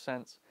bit more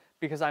sense.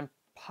 Because I'm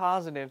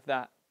positive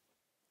that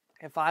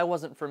if I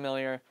wasn't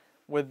familiar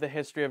with the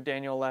history of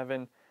Daniel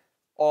 11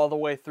 all the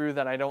way through,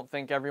 that I don't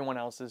think everyone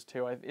else is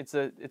too. It's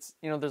there's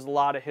a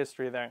lot of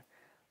history there.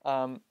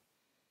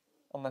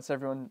 Unless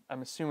I'm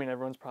assuming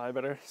everyone's probably a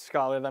better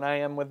scholar than I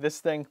am with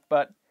this thing.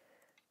 But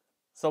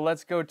so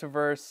let's go to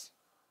verse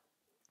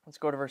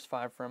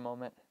 5 for a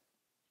moment.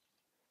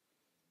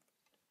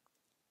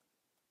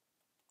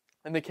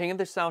 And the king of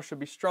the south shall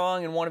be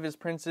strong, and one of his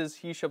princes,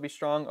 he shall be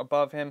strong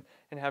above him,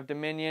 and have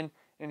dominion,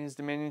 and his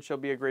dominion shall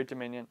be a great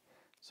dominion.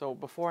 So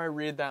before I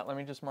read that, let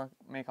me just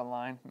make a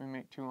line. Let me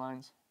make 2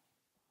 lines.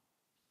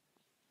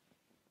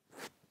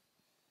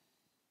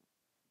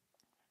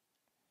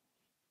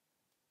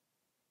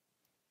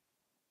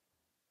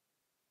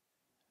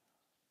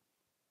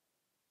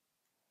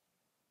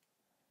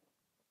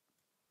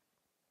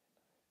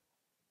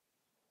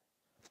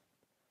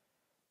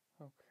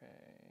 Okay,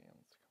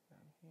 let's come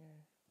down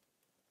here.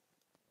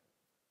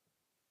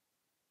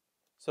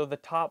 So the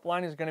top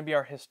line is going to be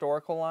our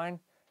historical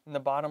line, and the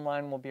bottom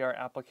line will be our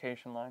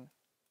application line.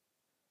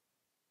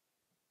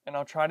 And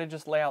I'll try to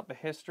just lay out the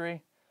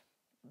history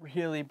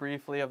really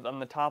briefly on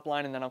the top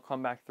line, and then I'll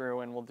come back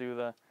through and we'll do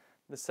the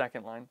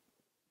second line.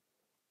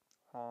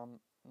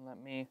 Let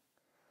me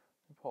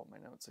pull up my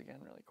notes again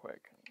really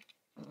quick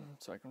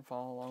so I can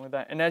follow along with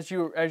that. And as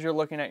you're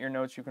looking at your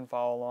notes, you can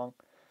follow along.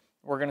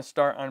 We're going to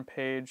start on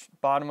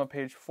bottom of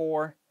page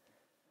 4,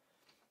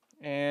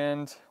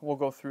 and we'll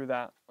go through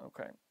that.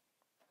 Okay.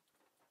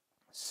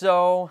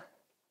 So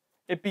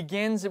it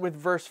begins with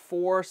verse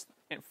 4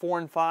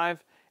 and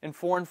 5, and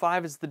 4 and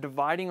 5 is the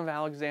dividing of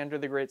Alexander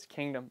the Great's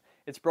kingdom.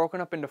 It's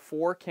broken up into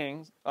 4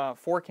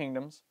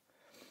 kingdoms,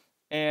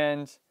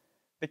 and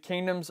the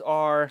kingdoms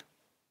are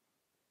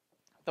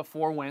the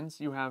 4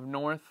 winds. You have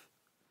north,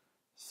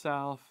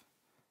 south,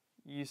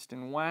 east,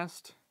 and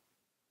west,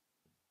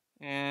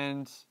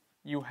 and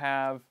you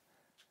have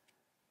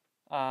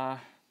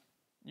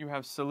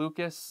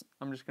Seleucus.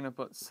 I'm just going to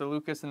put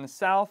Seleucus in the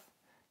south.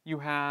 You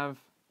have,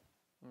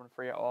 I'm going to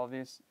forget all of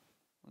these.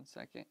 1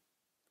 second.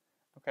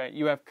 Okay,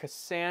 you have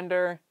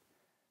Cassander.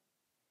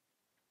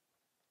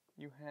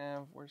 You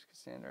have, where's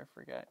Cassander? I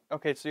forget.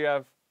 Okay, so you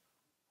have,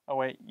 oh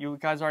wait, you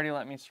guys already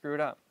let me screw it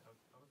up. I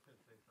was going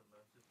to say something. I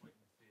was just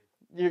waiting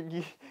to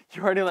see it.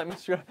 You already let me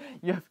screw it up.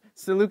 You have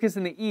Seleucus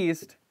in the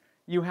east.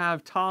 You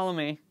have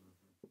Ptolemy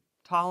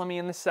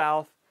in the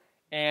south,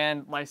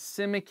 and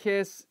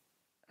Lysimachus,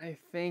 I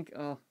think,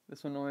 oh,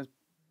 this one was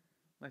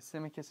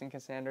Lysimachus and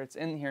Cassander. It's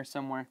in here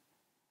somewhere.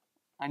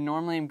 I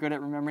normally am good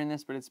at remembering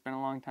this, but it's been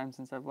a long time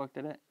since I've looked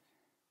at it.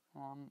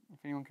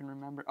 If anyone can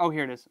remember. Oh,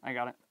 here it is. I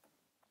got it.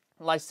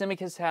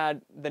 Lysimachus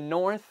had the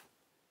north.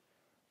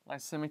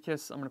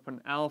 Lysimachus, I'm going to put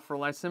an L for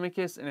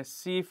Lysimachus and a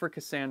C for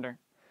Cassander.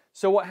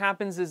 So what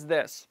happens is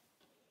this.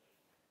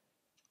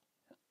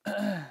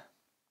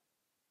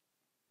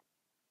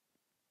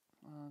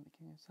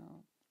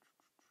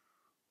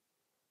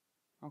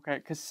 Okay,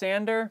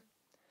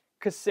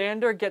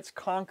 Cassander gets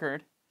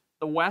conquered.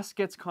 The west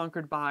gets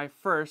conquered by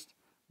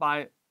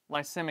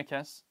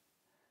Lysimachus.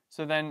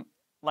 So then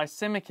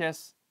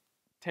Lysimachus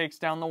takes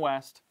down the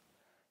west.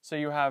 So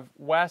you have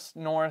west,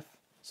 north.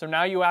 So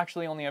now you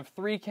actually only have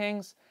 3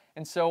 kings.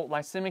 And so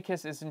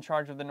Lysimachus is in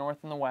charge of the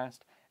north and the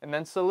west. And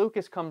then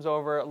Seleucus comes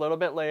over a little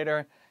bit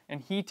later, and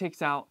he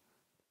takes out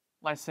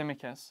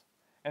Lysimachus.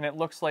 And it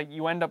looks like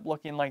you end up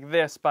looking like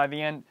this by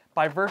the end.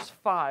 By verse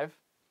 5,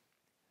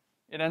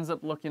 it ends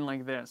up looking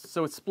like this.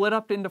 So it's split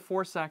up into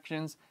 4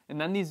 sections,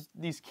 and then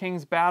these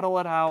kings battle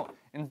it out,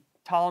 and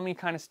Ptolemy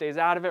kind of stays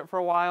out of it for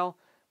a while.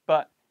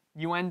 But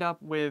you end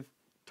up with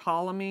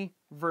Ptolemy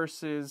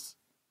versus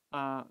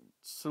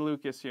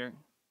Seleucus here.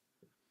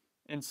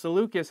 And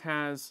Seleucus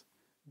has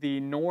the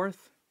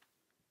north,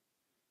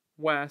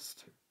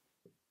 west,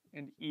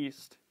 and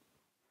east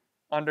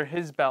under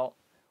his belt,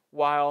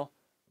 while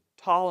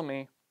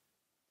Ptolemy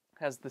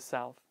has the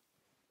south.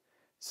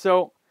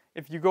 So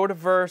if you go to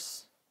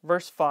verse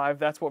 5,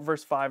 that's what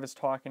verse 5 is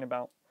talking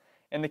about.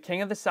 And the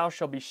king of the south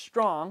shall be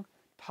strong.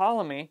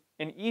 Ptolemy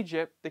in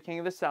Egypt, the king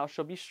of the south,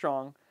 shall be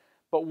strong.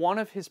 But one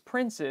of his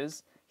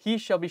princes, he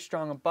shall be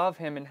strong above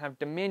him and have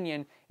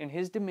dominion, and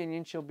his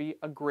dominion shall be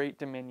a great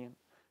dominion.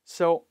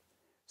 So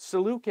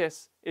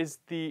Seleucus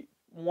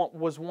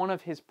was one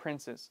of his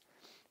princes.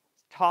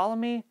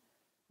 Ptolemy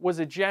was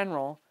a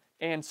general,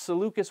 and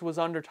Seleucus was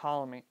under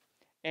Ptolemy.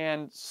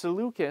 And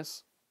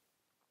Seleucus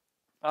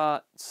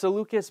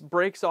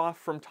breaks off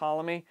from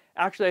Ptolemy.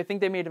 Actually, I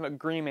think they made an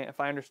agreement, if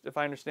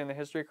I understand the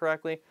history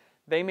correctly.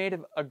 They made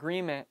an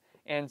agreement,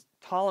 and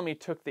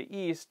Seleucus took the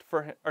east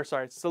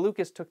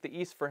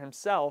for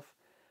himself,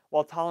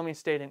 while Ptolemy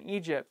stayed in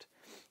Egypt.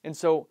 And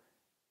so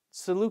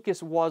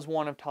Seleucus was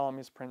one of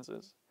Ptolemy's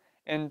princes.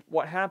 And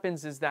what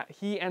happens is that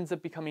he ends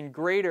up becoming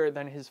greater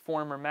than his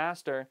former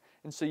master.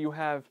 And so you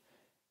have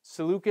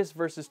Seleucus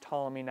versus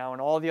Ptolemy now,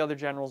 and all the other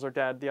generals are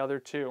dead, the other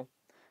 2.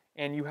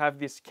 And you have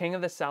this king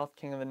of the south,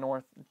 king of the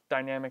north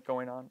dynamic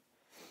going on.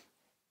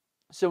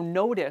 So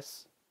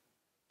notice,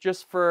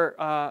 just for,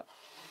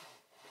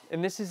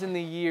 and this is in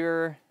the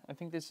year, I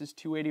think this is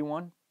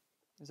 281.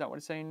 Is that what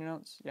it's saying in your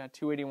notes? Yeah,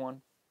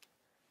 281.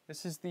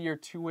 This is the year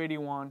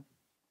 281.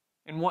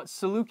 And what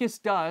Seleucus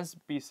does,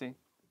 BC,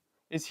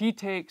 is he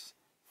takes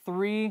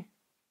 3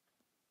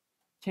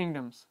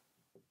 kingdoms.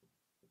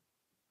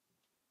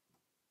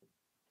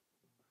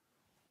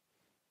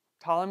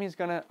 Seleucus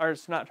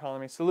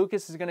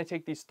is going to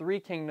take these 3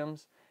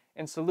 kingdoms,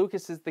 and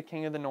Seleucus is the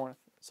king of the north.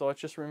 So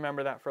let's just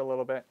remember that for a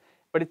little bit.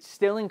 But it's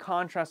still in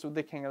contrast with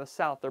the king of the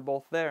south. They're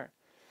both there.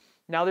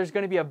 Now there's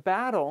going to be a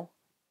battle.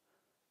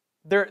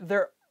 There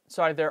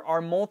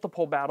are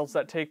multiple battles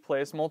that take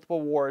place,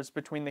 multiple wars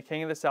between the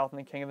king of the south and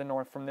the king of the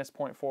north from this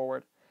point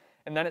forward.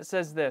 And then it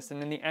says this,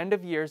 and in the end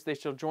of years they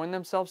shall join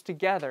themselves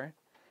together,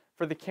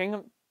 for the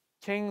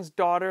king's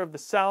daughter of the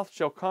south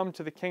shall come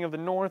to the king of the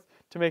north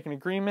to make an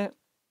agreement.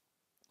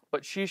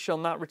 But she shall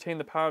not retain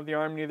the power of the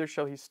arm, neither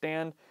shall he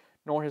stand,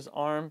 nor his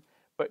arm,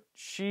 but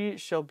she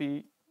shall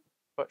be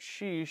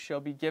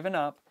given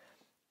up,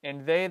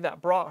 and they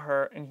that brought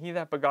her, and he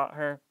that begot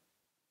her,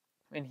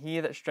 and he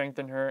that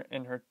strengthened her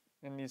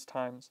in these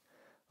times.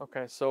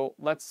 Okay, so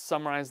let's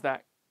summarize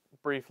that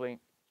briefly.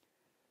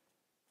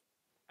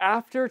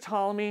 After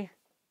Ptolemy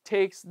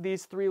takes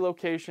these 3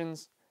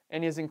 locations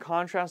and is in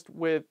contrast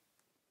with,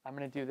 I'm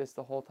going to do this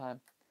the whole time.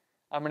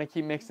 I'm going to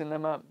keep mixing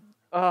them up.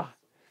 And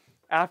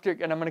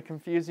I'm going to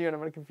confuse you, and I'm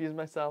going to confuse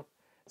myself.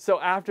 So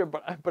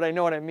but I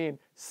know what I mean.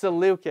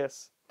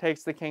 Seleucus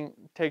takes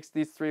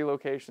these 3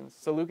 locations.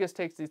 Seleucus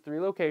takes these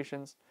 3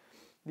 locations,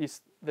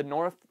 the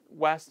north,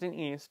 west, and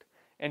east,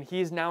 and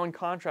he's now in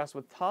contrast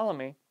with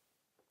Ptolemy,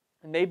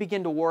 and they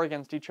begin to war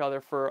against each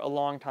other for a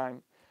long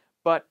time.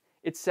 But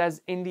it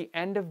says in the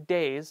end of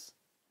days,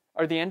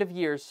 or the end of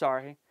years,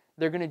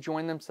 they're going to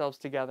join themselves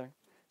together.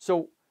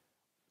 So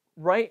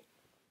right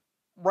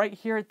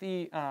here at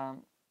the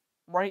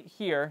right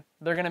here,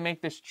 they're going to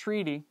make this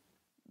treaty.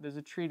 There's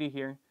a treaty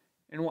here.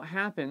 And what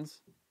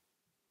happens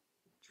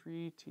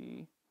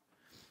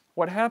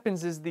what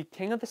happens is the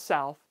king of the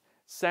south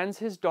sends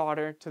his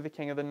daughter to the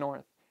king of the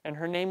north, and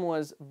her name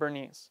was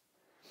Bernice.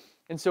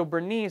 And so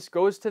Bernice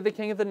goes to the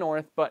king of the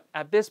north, but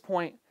at this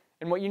point,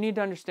 and what you need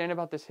to understand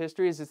about this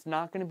history is it's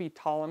not going to be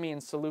Ptolemy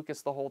and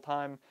Seleucus the whole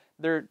time.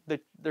 They're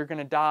going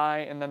to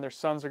die, and then their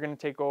sons are going to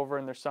take over,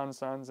 and their sons'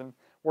 sons, and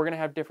we're going to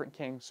have different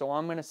kings. So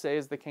I'm going to say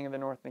is the king of the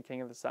north and the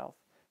king of the south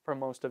for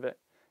most of it,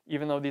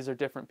 even though these are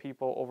different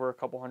people over a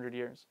couple hundred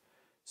years.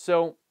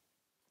 So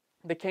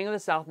the king of the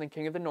south and the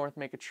king of the north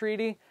make a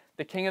treaty.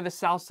 The king of the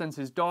south sends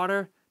his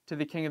daughter to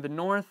the king of the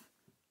north,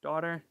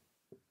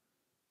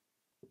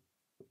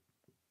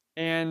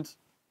 and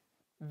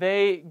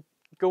they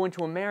go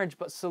into a marriage,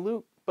 but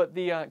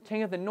the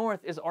king of the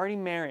north is already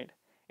married,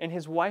 and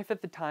his wife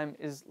at the time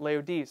is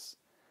Laodice,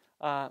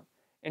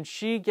 and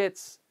she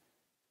gets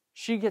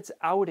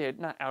outed,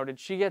 not outed.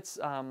 She gets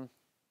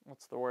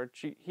what's the word?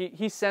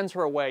 He sends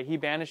her away. He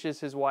banishes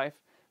his wife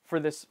for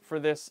this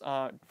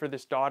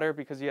daughter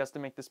because he has to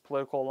make this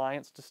political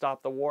alliance to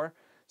stop the war.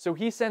 So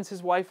he sends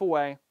his wife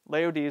away,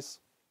 Laodice.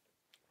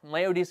 And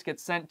Laodice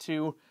gets sent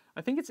to,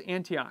 I think it's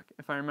Antioch,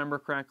 if I remember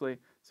correctly.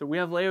 So we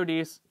have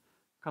Laodice,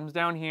 comes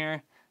down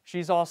here.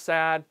 She's all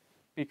sad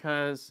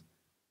because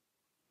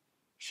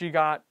she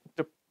got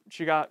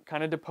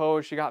kind of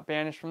deposed. She got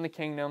banished from the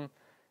kingdom.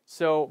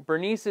 So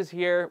Bernice is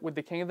here with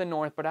the king of the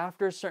north, but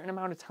after a certain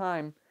amount of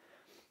time,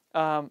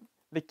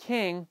 the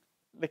king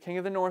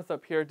of the north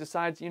up here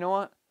decides, you know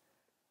what?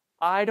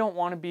 I don't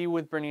want to be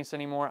with Bernice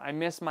anymore. I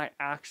miss my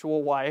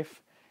actual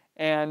wife.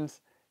 And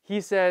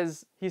he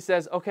says,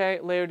 okay,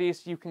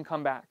 Laodice, you can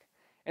come back.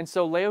 And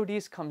so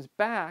Laodice comes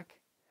back,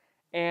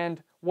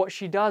 and what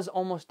she does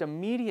almost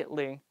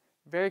immediately,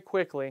 very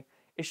quickly,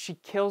 is she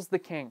kills the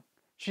king.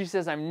 She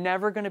says, I'm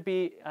never going to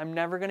be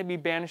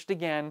banished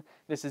again.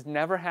 This is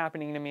never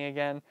happening to me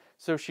again.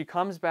 So she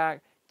comes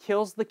back,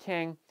 kills the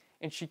king,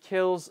 and she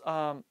kills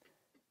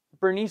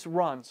Bernice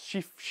runs.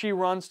 She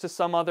runs to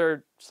some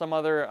other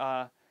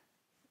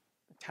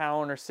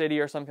town or city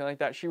or something like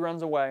that. She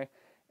runs away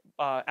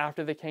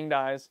after the king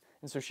dies,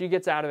 and so she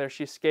gets out of there.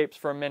 She escapes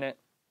for a minute,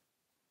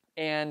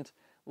 and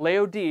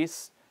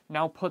Laodice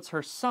now puts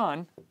her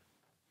son.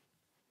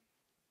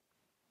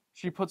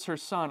 She puts her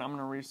son. I'm going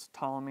to read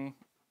Ptolemy.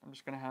 I'm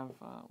just going to have.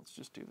 Let's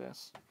just do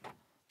this.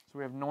 So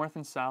we have north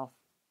and south.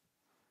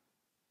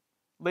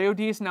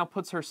 Laodice now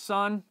puts her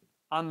son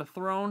on the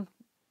throne,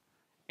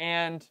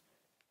 and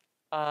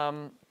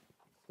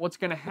what's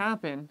going to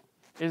happen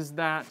is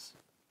that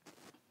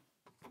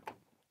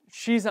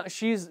she's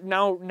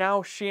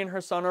now she and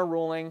her son are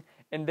ruling,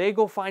 and they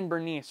go find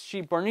Bernice.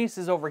 Bernice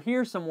is over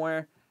here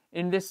somewhere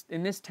in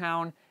this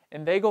town,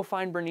 and they go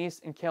find Bernice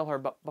and kill her.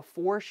 But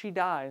before she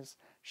dies,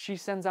 she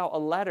sends out a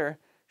letter.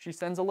 She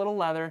sends a little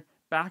letter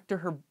back to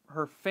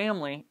her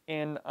family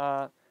in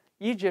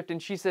Egypt,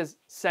 and she says,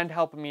 "Send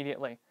help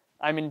immediately.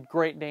 I'm in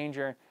great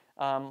danger.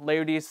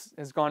 Laodice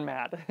has gone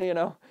mad."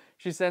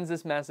 She sends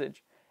this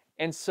message,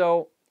 and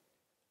so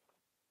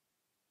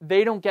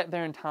they don't get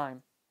there in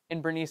time,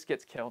 and Bernice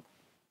gets killed.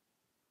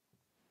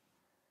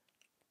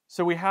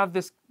 So we have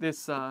this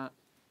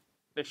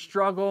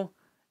struggle,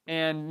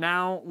 and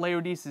now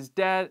Laodice is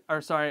dead.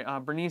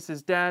 Bernice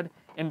is dead,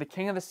 and the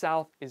king of the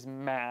south is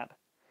mad.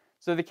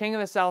 So the king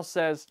of the south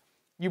says,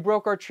 "You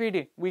broke our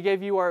treaty. We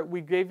gave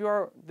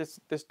you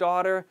this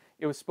daughter.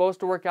 It was supposed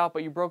to work out,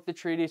 but you broke the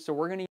treaty. So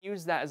we're going to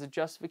use that as a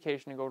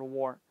justification to go to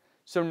war."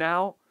 So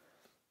now,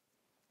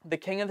 the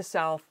king of the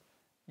south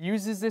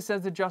uses this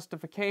as a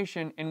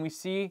justification, and we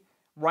see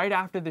right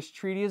after this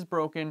treaty is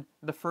broken,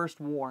 the first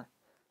war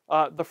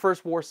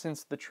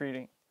since the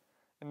treaty,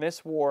 and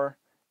this war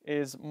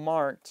is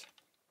marked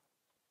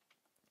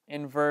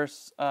in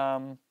verse.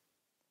 One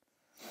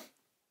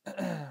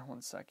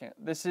second.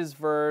 This is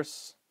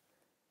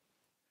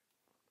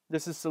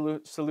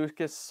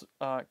Seleucus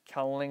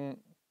Calin.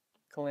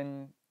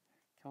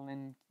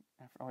 I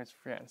always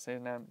forget to say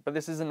his name, but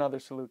this is another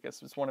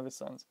Seleucus. It's one of his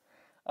sons.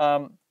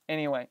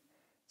 Anyway,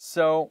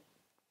 so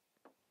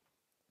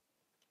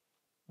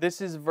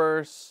this is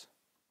verse.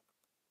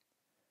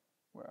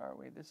 Where are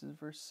we? This is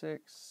verse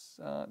 6.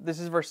 This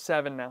is verse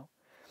 7 now.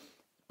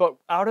 "But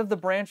out of the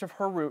branch of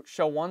her root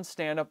shall one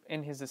stand up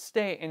in his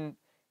estate, in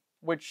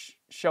which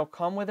shall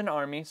come with an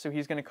army," so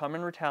he's going to come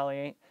and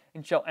retaliate,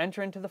 "and shall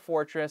enter into the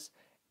fortress,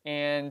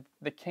 and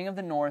the king of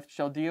the north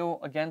shall deal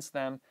against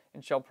them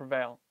and shall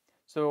prevail."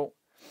 So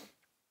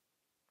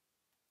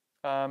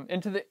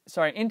into the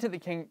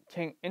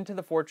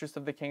fortress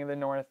of the king of the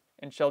north,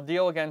 and shall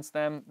deal against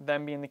them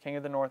being the king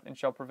of the north, and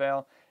shall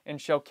prevail,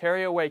 and shall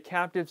carry away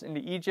captives into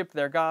Egypt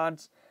their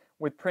gods,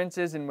 with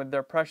princes and with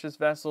their precious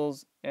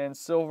vessels and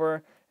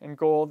silver and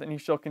gold, and he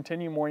shall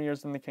continue more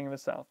years than the king of the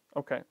south.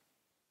 Okay.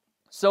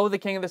 "So the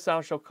king of the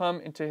south shall come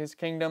into his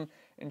kingdom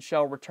and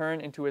shall return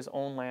into his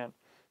own land."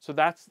 So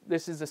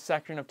this is a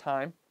section of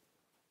time.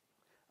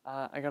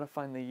 I gotta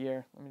find the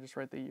year. Let me just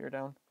write the year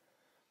down.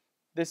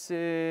 This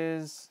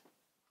is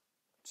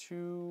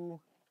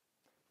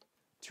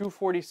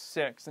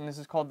 246, and this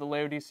is called the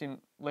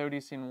Laodicean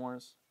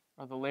Wars,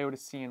 or the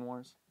Laodicean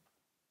Wars,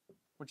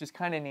 which is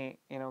kind of neat.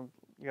 You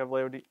have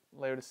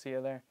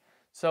Laodicea there.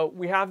 So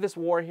we have this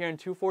war here in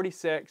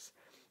 246,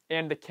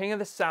 and the king of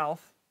the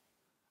south,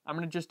 I'm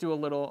going to just do a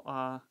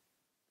little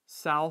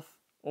south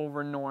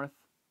over north,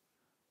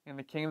 and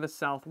the king of the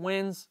south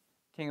wins,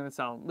 king of the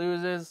south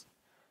loses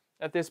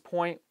at this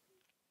point.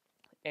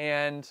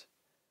 And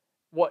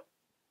what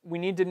we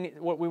need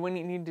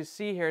to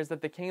see here is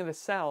that the king of the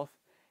south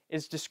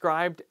is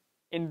described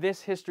in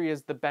this history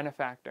as the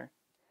benefactor,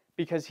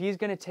 because he's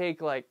going to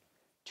take like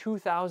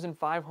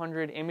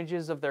 2,500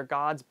 images of their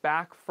gods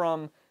back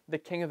from the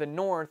king of the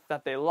north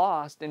that they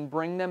lost and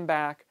bring them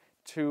back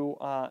to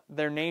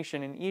their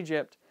nation in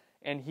Egypt,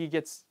 and he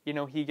gets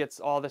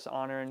all this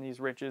honor and these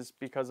riches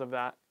because of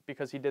that,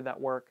 because he did that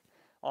work.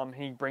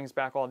 He brings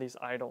back all these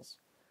idols.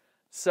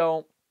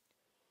 So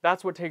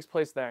that's what takes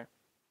place there.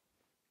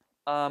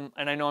 And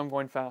I know I'm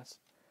going fast,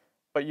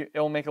 but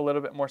it'll make a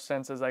little bit more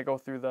sense as I go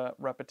through the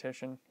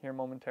repetition here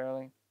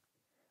momentarily.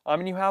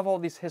 And you have all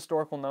these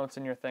historical notes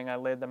in your thing. I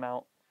laid them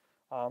out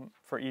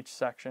for each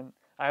section.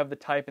 I have the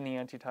type and the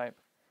antitype.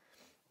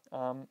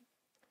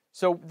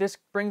 So this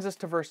brings us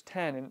to verse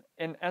 10.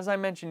 And as I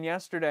mentioned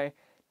yesterday,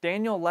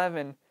 Daniel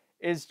 11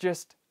 is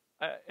just,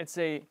 it's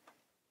a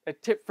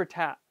tit for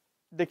tat.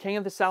 The king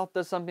of the south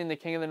does something, the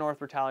king of the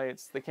north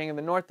retaliates. The king of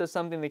the north does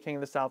something, the king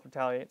of the south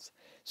retaliates.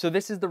 So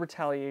this is the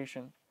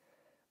retaliation.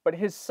 But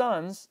his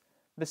sons,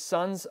 the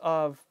sons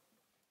of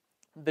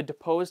the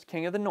deposed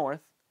king of the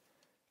north,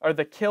 or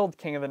the killed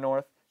king of the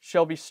north,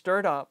 shall be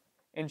stirred up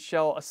and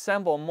shall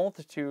assemble a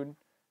multitude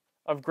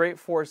of great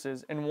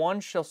forces, and one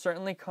shall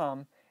certainly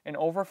come and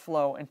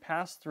overflow and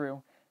pass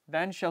through.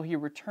 Then shall he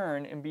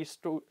return and be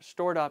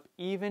stored up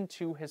even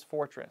to his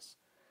fortress.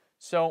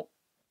 So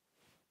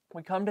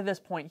we come to this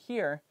point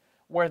here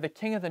where the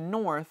king of the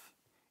north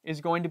is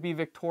going to be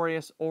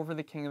victorious over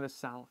the king of the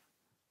south.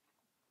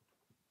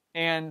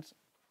 And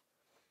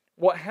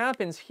what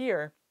happens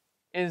here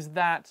is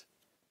that,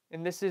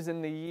 and this is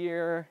in the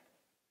year,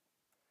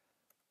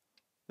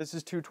 this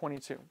is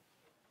 222.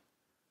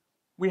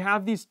 We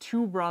have these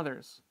two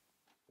brothers.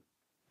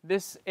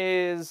 This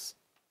is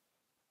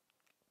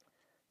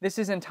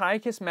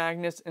Antiochus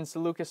Magnus and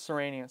Seleucus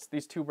Cyrenius,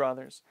 these two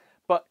brothers.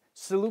 But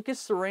Seleucus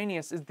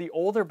Cyrenius is the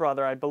older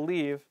brother, I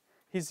believe.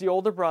 He's the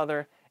older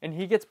brother, and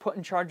he gets put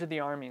in charge of the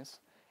armies.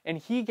 And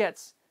he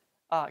gets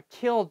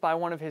killed by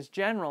one of his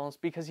generals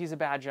because he's a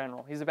bad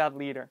general. He's a bad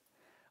leader.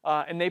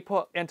 And they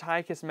put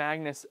Antiochus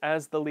Magnus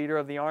as the leader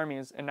of the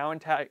armies. And now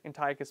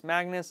Antiochus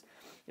Magnus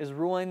is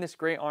ruling this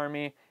great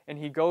army, and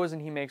he goes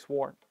and he makes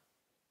war.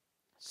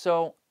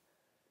 So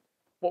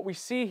what we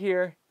see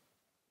here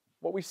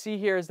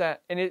is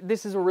that, and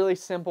this is a really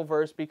simple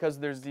verse because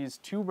there's these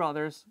two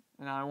brothers,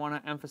 and I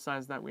want to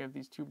emphasize that we have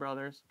these two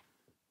brothers,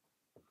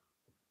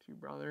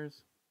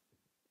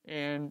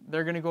 and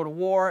they're going to go to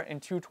war in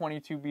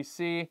 222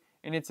 BC,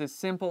 and it's as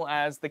simple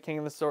as the king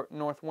of the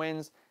north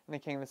wins and the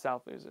king of the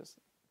south loses.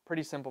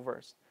 Pretty simple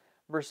verse.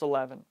 Verse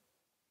 11.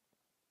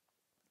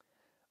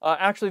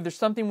 Actually, there's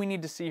something we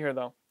need to see here,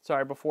 though.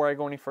 Sorry, before I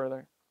go any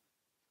further.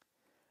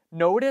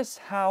 Notice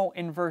how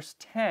in verse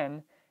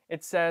 10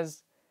 it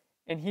says,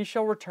 and he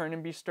shall return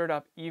and be stirred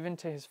up even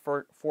to his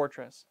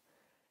fortress.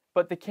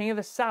 But the king of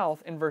the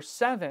south, in verse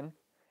 7,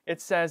 it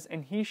says,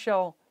 and he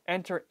shall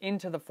enter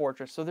into the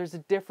fortress. So there's a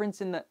difference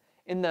in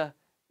the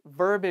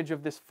verbiage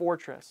of this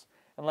fortress.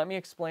 And let me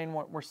explain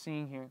what we're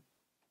seeing here.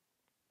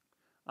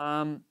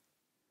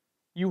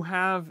 You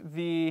have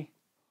the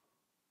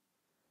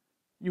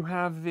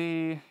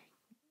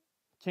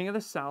king of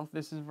the south.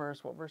 This is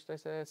what verse did I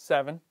say?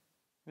 7.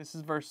 This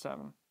is verse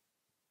 7.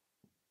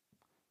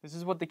 This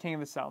is what the king of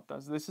the south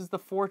does. This is the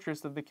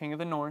fortress of the king of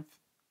the north.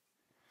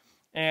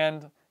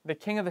 And the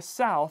king of the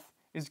south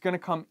is going to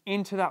come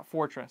into that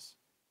fortress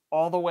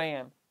all the way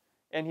in.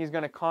 And he's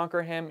going to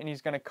conquer him, and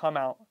he's going to come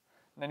out.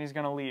 And then he's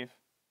going to leave.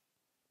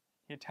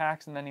 He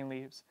attacks and then he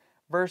leaves.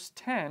 Verse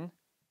 10,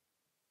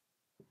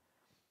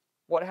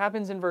 what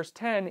happens in verse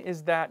 10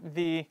 is that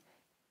the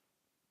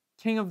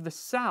king of the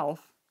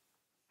south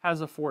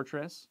has a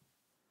fortress.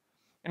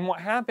 And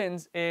what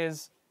happens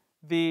is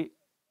the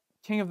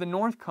king of the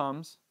north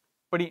comes,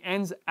 but he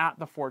ends at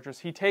the fortress.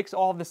 He takes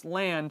all this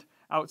land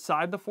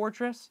outside the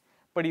fortress,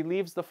 but he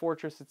leaves the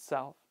fortress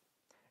itself.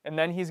 And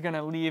then he's going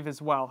to leave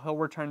as well. He'll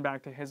return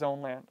back to his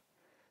own land.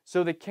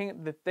 So the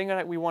thing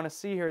that we want to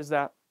see here is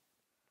that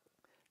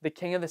the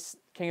king of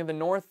the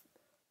north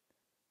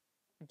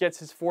gets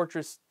his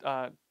fortress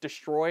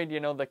destroyed. You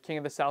know, the king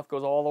of the south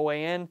goes all the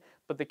way in,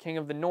 but the king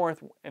of the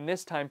north in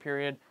this time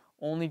period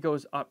only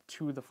goes up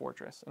to the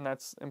fortress. And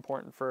that's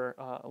important for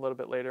a little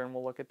bit later, and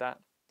we'll look at that.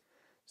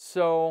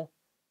 So,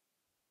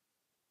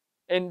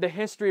 and the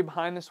history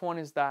behind this one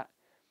is that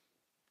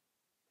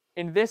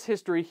in this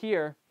history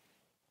here,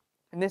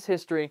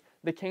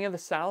 the king of the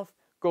south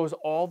goes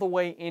all the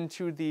way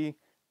into the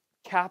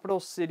capital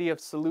city of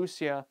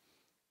Seleucia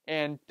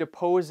and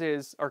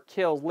deposes or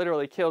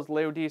literally kills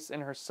Laodice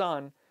and her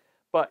son.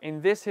 But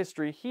in this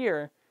history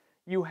here,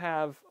 you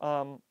have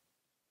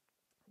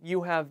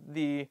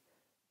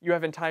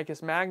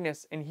Antiochus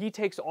Magnus, and he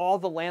takes all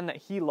the land that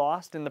he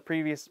lost in the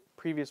previous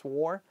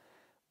war,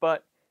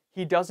 but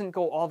he doesn't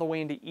go all the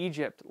way into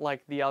Egypt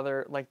like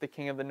the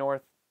king of the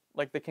north,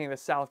 like the king of the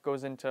south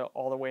goes into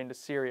all the way into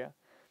Syria.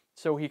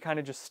 So he kind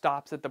of just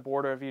stops at the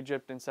border of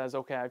Egypt and says,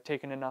 okay, I've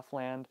taken enough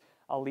land.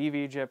 I'll leave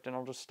Egypt and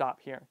I'll just stop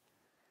here.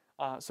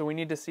 So we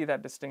need to see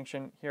that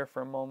distinction here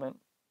for a moment.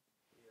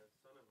 The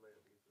son of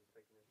Laodice was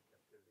taken into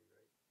captivity,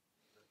 right?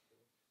 Not true?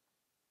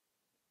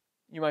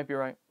 You might be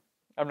right.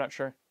 I'm not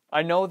sure.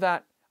 I know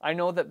that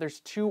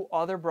there's two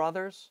other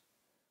brothers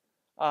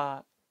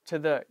to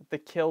the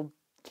killed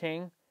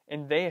king,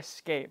 and they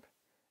escape,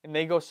 and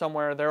they go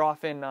somewhere. They're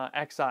off in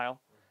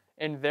exile,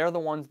 and they're the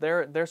ones.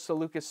 They're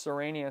Seleucus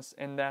Cyrenius,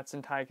 and that's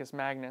Antiochus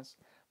Magnus.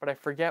 But I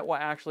forget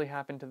what actually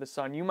happened to the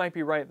son. You might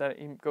be right that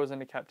he goes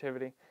into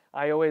captivity.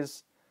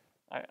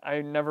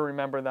 I never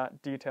remember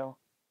that detail.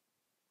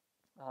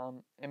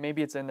 And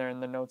maybe it's in there in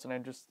the notes, and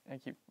I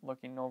keep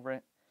looking over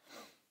it.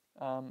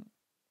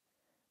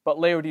 But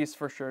Laodice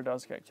for sure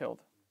does get killed.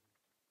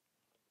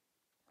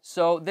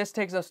 So this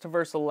takes us to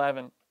verse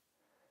 11.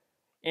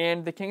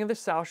 And the king of the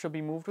south shall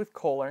be moved with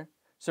choler.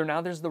 So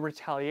now there's the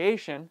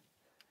retaliation.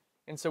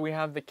 And so we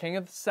have the king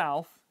of the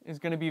south is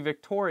going to be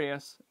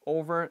victorious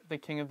over the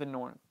king of the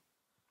north.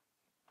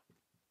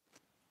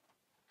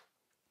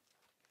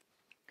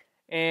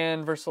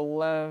 And verse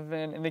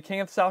 11, and the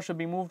king of the south shall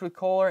be moved with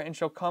choler, and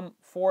shall come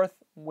forth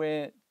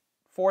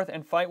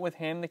and fight with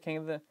him, the king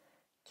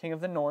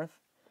of the north,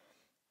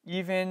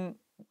 even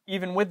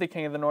with the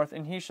king of the north,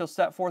 and he shall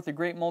set forth a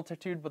great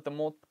multitude, but the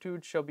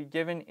multitude shall be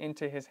given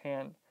into his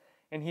hand,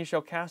 and he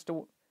shall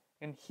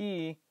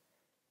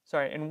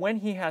and when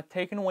he hath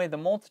taken away the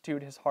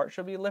multitude, his heart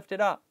shall be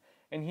lifted up,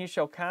 and he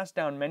shall cast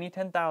down many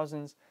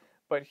 10,000s,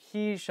 but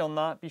he shall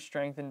not be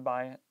strengthened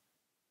by it.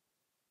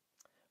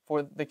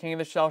 For the king of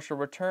the south shall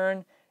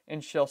return,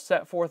 and shall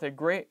set forth a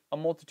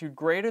multitude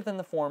greater than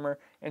the former,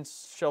 and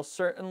shall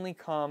certainly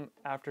come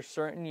after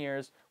certain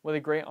years with a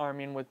great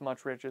army and with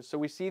much riches. So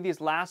we see these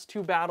last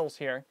two battles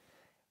here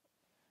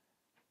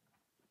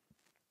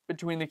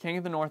between the king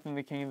of the north and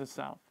the king of the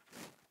south.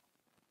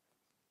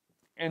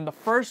 And the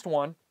first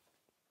one,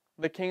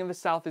 the king of the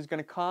south is going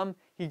to come.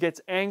 He gets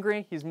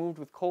angry. He's moved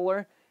with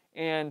choler,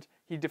 and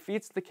he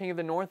defeats the king of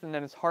the north, and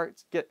then his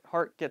heart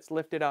gets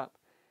lifted up.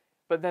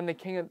 But then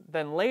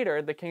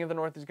later, the king of the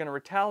north is going to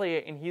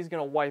retaliate, and he's going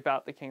to wipe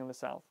out the king of the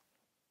south.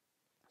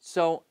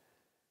 So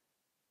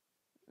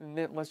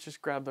let's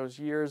just grab those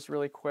years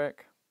really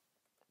quick.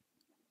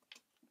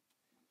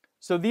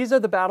 So these are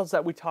the battles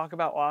that we talk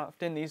about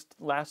often, these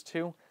last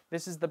two.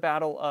 This is the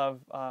battle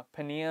of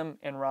Panium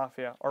and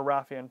Raphia, or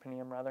Raphia and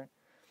Panium, rather.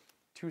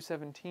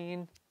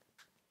 217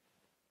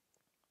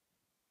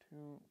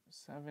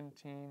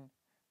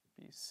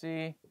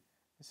 BC.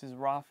 This is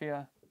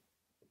Raphia.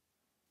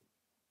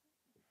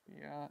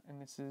 Yeah, and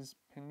this is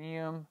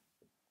Panium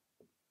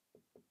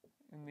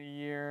in the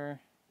year.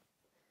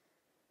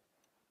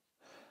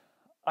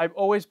 I've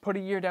always put a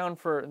year down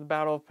for the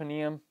Battle of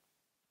Panium,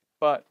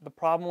 but the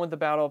problem with the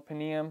Battle of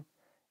Panium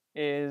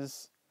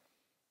is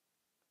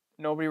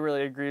nobody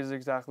really agrees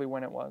exactly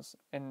when it was.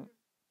 And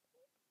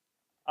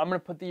I'm going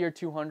to put the year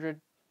 200.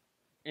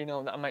 You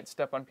know, I might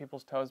step on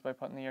people's toes by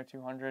putting the year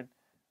 200.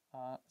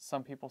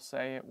 Some people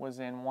say it was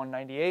in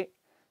 198.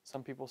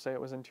 Some people say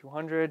it was in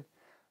 200.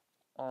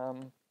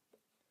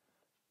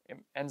 It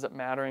ends up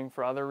mattering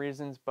for other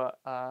reasons, but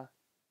for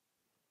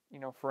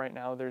right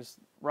now, there's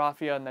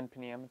Raphia and then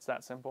Panium. It's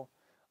that simple.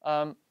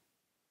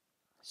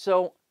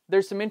 So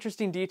there's some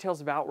interesting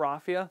details about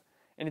Raphia,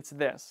 and it's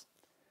this: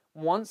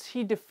 once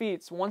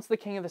the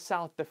king of the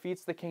south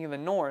defeats the king of the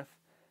north,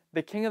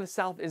 the king of the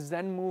south is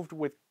then moved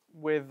with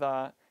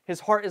his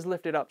heart is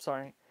lifted up.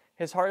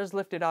 His heart is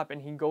lifted up,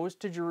 and he goes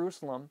to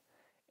Jerusalem,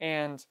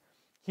 and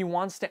he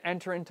wants to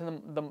enter into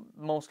the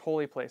most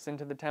holy place,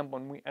 into the temple.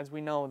 And as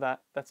we know,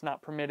 that's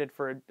not permitted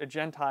for a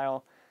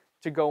Gentile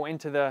to go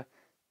into the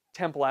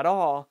temple at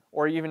all,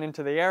 or even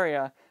into the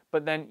area.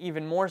 But then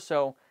even more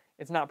so,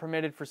 it's not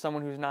permitted for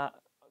someone who's not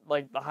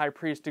like the high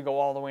priest to go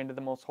all the way into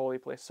the most holy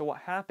place. So what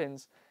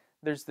happens,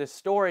 there's this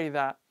story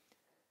that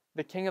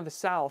the king of the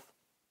south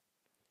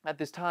at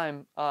this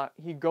time,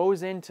 he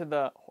goes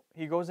into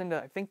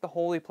I think the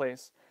holy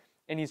place,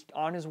 and he's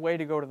on his way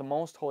to go to the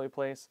most holy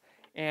place,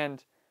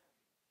 and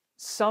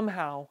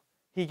somehow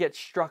he gets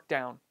struck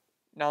down.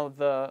 Now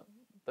the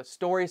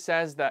story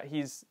says that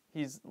he's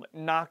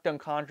knocked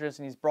unconscious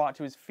and he's brought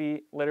to his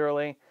feet,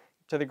 literally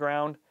to the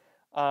ground,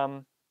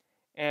 and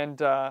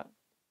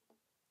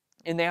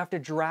they have to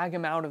drag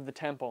him out of the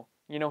temple.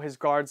 His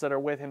guards that are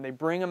with him, they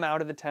bring him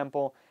out of the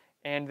temple,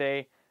 and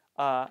they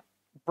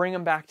bring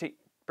him back to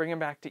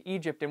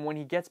Egypt. And when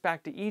he gets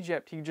back to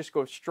Egypt, he just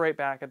goes straight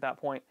back at that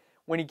point.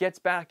 When he gets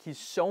back, he's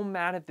so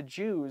mad at the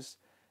Jews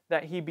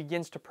that he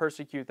begins to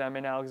persecute them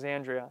in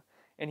Alexandria.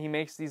 And he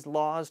makes these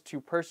laws to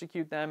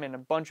persecute them, and a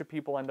bunch of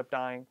people end up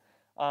dying.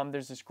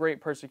 There's this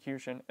great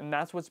persecution. And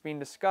that's what's being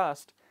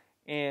discussed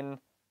in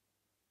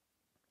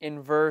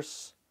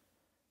verse,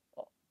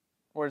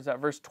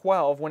 verse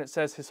 12, when it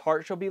says, his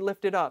heart shall be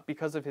lifted up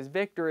because of his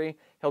victory.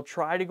 He'll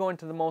try to go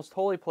into the most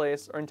holy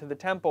place, or into the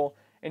temple,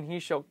 and he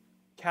shall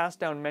cast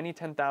down many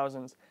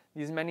 10,000s.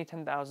 these many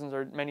 10,000s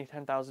are many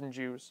 10,000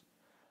 Jews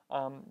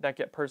that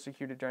get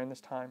persecuted during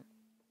this time.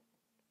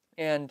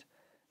 And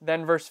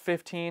then verse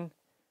 13,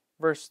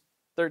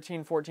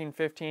 14,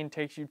 15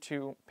 takes you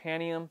to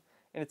Panium,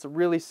 and it's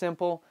really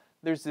simple.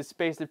 There's this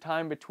space of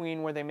time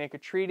between where they make a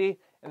treaty,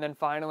 and then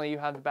finally you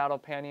have the Battle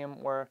of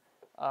Panium where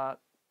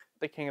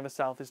the king of the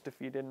south is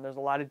defeated, and there's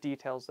a lot of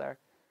details there.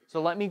 So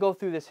let me go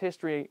through this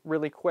history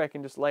really quick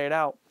and just lay it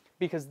out,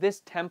 because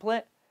this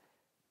template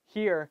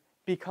here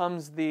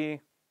becomes the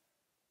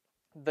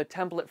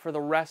template for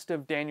the rest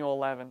of Daniel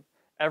 11.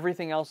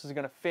 Everything else is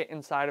going to fit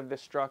inside of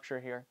this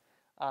structure here,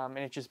 and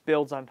it just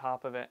builds on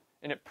top of it,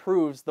 and it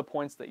proves the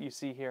points that you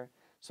see here.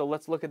 So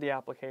let's look at the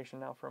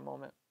application now for a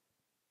moment.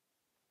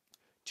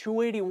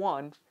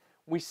 281,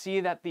 we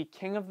see that the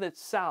king of the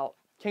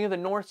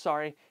north,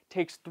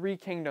 takes 3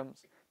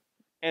 kingdoms.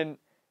 And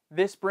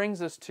this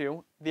brings us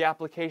to the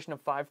application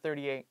of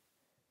 538.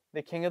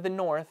 The king of the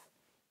north,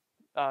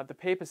 the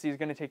papacy, is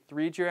going to take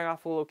 3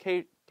 geographical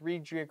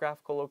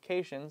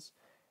locations,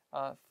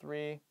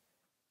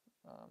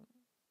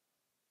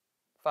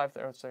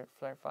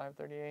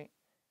 538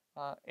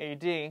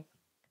 AD,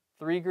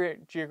 3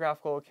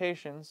 geographical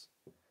locations,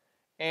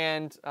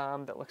 and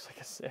that looks like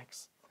a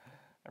 6.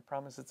 I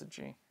promise it's a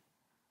G. It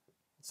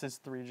says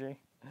 3G.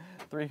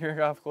 3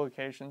 geographical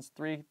locations,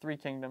 3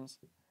 kingdoms.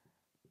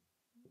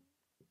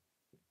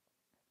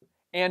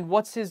 And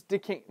what's it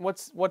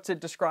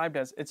described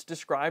as? It's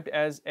described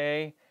as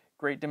a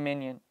great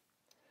dominion.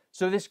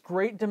 So this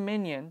great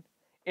dominion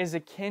is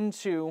akin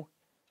to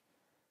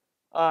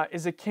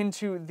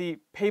the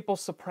papal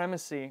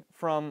supremacy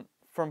from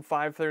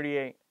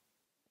 538.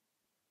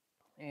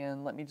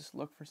 And let me just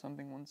look for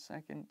something 1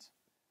 second.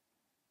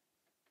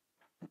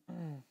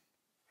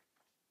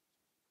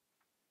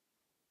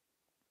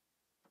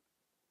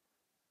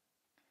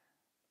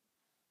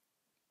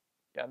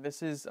 Yeah,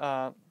 this is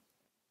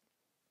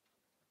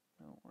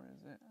where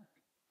is it?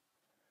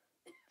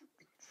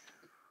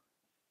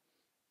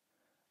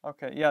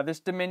 Okay, yeah,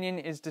 this dominion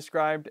is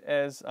described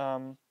as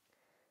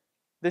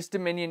this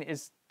dominion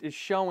is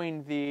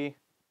showing the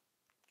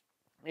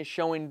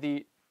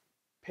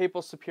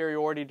papal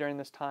superiority during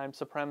this time,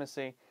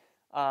 supremacy,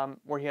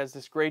 where he has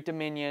this great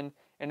dominion,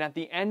 and at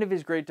the end of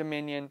his great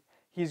dominion,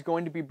 he's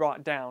going to be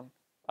brought down.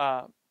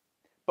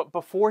 But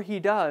before he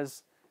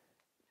does,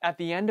 at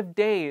the end of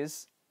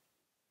days,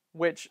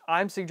 which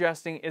I'm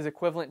suggesting is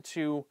equivalent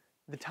to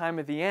the time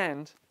of the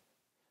end,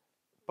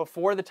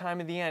 before the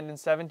time of the end in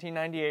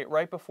 1798,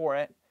 right before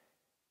it,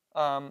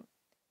 the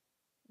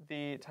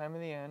time of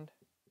the end,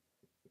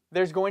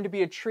 there's going to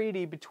be a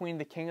treaty between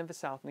the king of the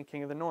south and the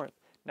king of the north.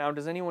 Now,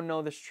 does anyone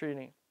know this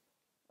treaty?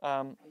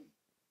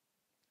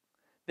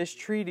 This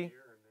treaty, Year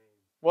or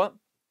name? what?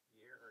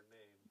 Year or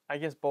name? I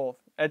guess both.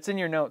 It's in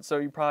your notes, so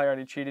you probably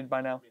already cheated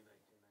by now.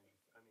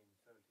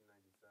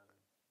 1797.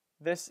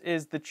 This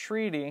is the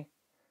treaty.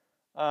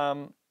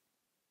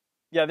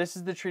 This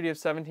is the Treaty of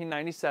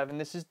 1797.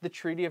 This is the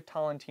Treaty of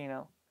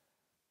Tolentino,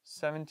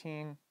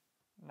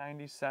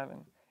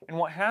 1797. And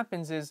what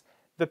happens is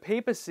the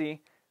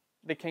papacy,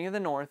 the king of the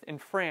north, in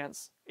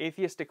France,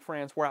 atheistic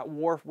France, were at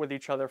war with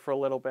each other for a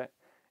little bit.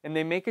 And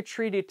they make a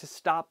treaty to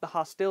stop the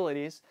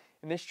hostilities.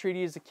 And this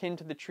treaty is akin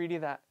to the treaty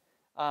that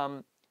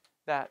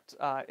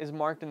is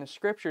marked in the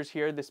scriptures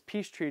here, this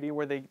peace treaty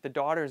where the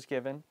daughter is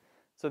given.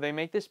 So they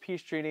make this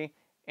peace treaty,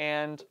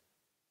 and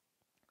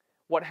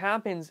what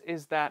happens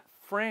is that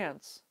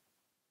France,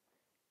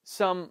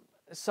 some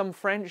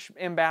French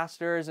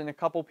ambassadors and a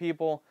couple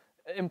people,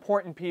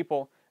 important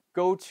people,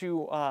 go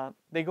to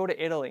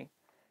Italy,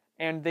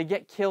 and they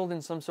get killed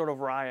in some sort of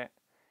riot.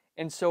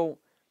 And so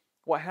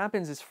what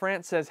happens is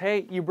France says,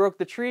 "Hey, you broke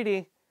the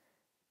treaty.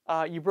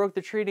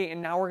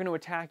 And now we're going to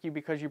attack you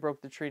because you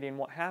broke the treaty." And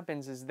what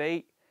happens is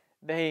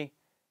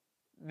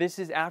this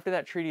is after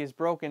that treaty is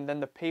broken, then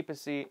the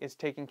papacy is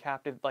taken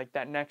captive like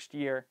that next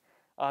year.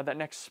 That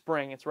next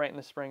spring, it's right in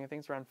the spring, I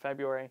think it's around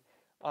February,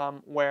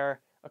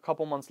 where a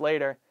couple months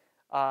later,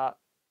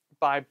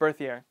 by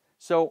Berthier.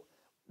 So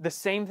the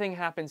same thing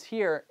happens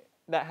here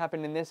that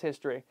happened in this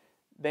history.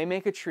 They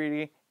make a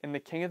treaty, and the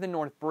king of the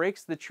north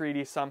breaks the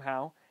treaty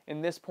somehow.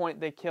 In this point,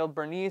 they killed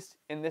Bernice.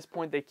 In this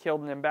point, they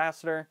killed an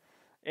ambassador.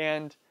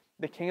 And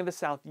the king of the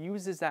south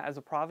uses that as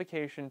a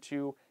provocation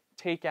to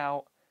take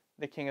out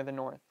the king of the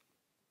north.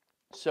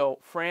 So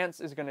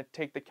France is going to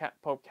take the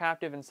Pope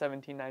captive in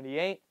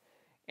 1798.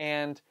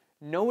 And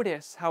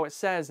notice how it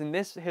says in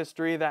this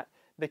history that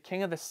the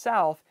king of the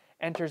south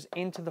enters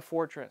into the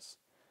fortress.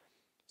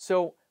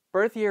 So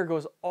Berthier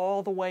goes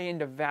all the way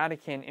into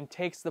Vatican and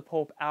takes the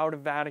Pope out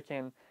of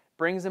Vatican,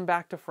 brings him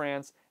back to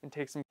France, and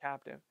takes him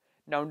captive.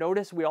 Now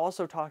notice we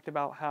also talked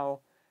about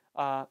how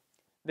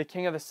the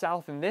king of the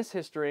south in this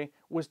history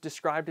was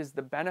described as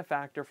the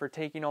benefactor for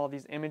taking all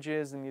these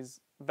images and these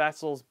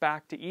vessels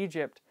back to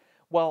Egypt.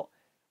 Well,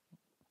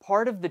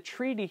 part of the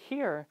treaty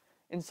here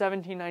in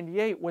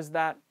 1798 was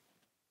that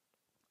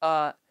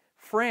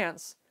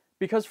France,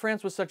 because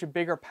France was such a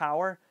bigger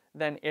power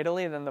than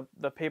Italy, than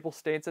the papal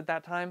states at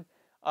that time,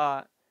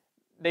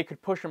 they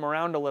could push them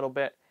around a little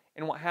bit.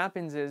 And what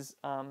happens is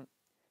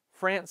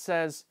France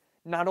says,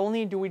 not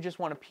only do we just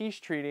want a peace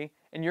treaty,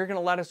 and you're going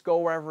to let us go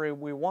wherever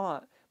we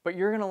want, but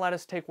you're going to let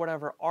us take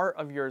whatever art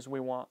of yours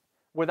we want,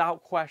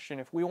 without question.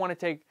 If we want to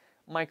take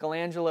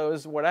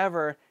Michelangelo's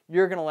whatever,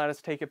 you're going to let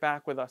us take it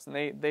back with us. And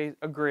they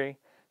agree.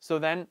 So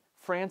then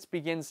France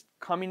begins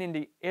coming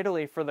into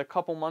Italy for the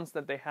couple months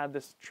that they had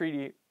this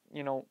treaty,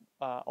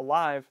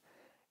 alive,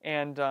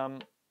 and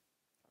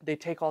they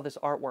take all this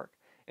artwork.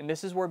 And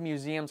this is where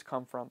museums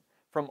come from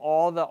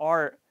all the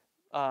art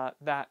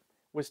that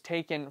was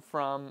taken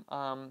from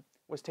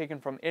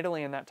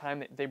Italy in that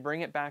time. They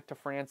bring it back to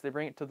France. They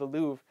bring it to the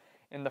Louvre,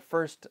 and the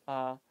first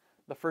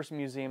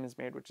museum is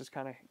made, which is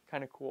kind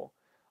of cool.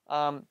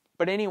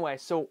 But anyway,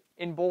 so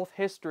in both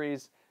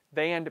histories,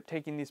 they end up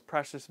taking these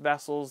precious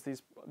vessels,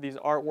 these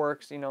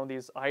artworks,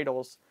 these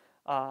idols,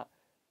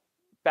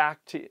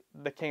 back to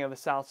the King of the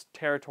South's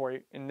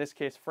territory. In this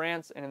case,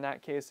 France, and in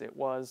that case, it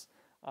was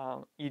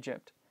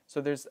Egypt.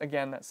 So there's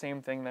again that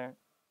same thing there.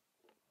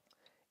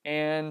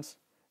 And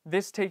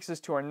this takes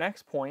us to our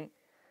next point,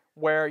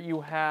 where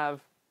you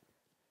have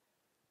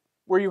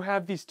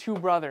these two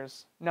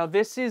brothers. Now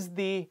this is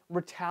the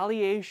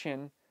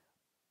retaliation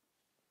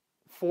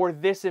for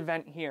this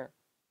event here.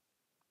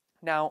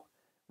 Now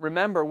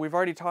remember, we've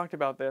already talked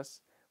about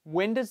this.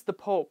 When does the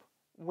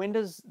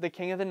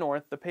King of the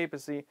North, the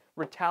papacy,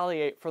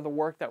 retaliate for the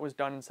work that was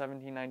done in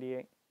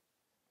 1798?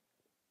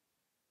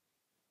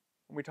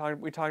 We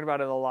talked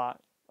about it a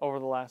lot over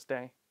the last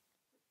day.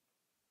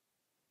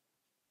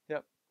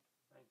 Yep.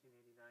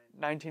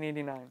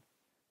 1989.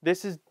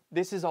 This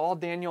is all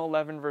Daniel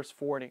 11 verse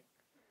 40.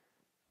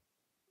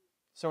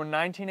 So in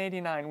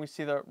 1989 we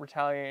see the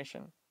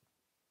retaliation.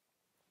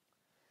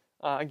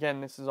 Again,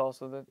 this is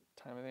also the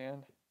time of the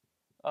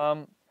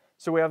end.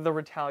 So we have the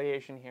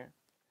retaliation here.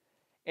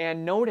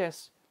 And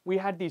notice we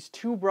had these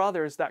two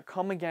brothers that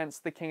come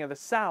against the King of the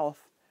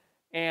South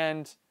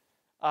and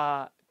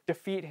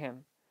defeat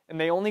him. And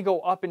they only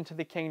go up into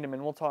the kingdom,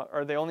 and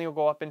they only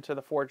go up into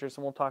the fortress,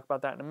 and we'll talk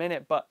about that in a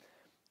minute. But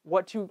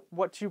what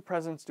two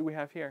presidents do we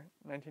have here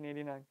in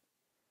 1989?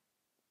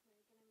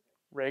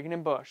 Reagan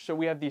and Bush. So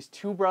we have these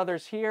two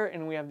brothers here,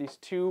 and we have these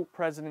two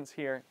presidents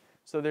here.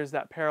 So there's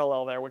that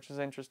parallel there, which is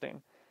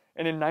interesting.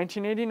 And in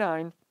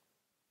 1989,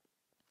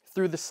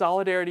 through the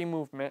Solidarity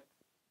movement,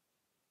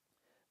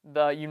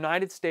 the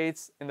United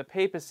States and the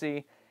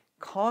papacy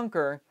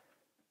conquer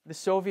the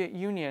Soviet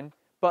Union,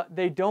 but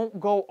they don't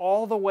go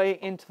all the way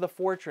into the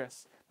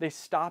fortress. They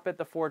stop at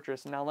the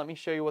fortress. Now let me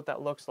show you what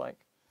that looks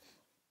like.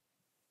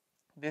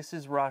 This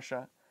is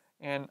Russia,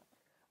 and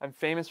I'm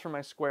famous for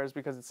my squares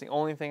because it's the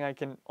only thing I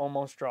can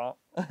almost draw.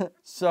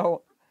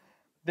 So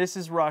this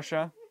is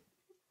Russia.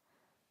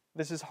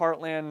 This is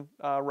Heartland,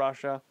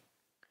 Russia.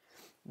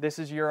 This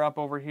is Europe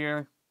over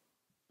here.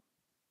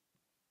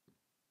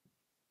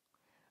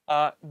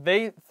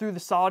 Through the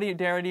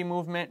Solidarity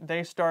movement,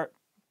 they start,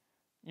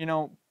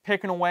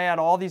 picking away at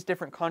all these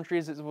different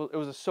countries. It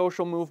was a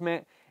social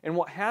movement. And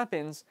what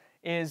happens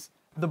is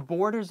the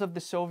borders of the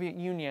Soviet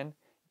Union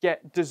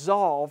get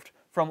dissolved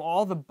from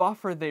all the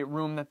buffer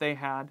room that they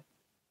had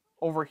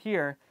over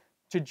here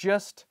to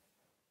just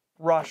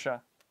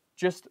Russia,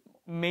 just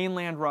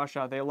mainland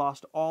Russia. They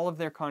lost all of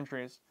their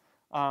countries.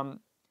 And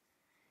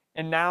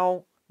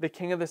now the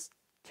King of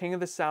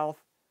the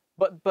South,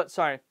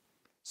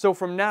 so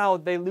from now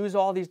they lose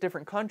all these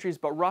different countries,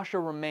 but Russia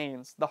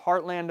remains. The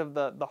heartland of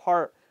the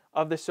heart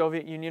of the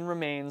Soviet Union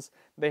remains.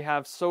 They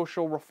have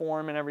social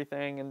reform and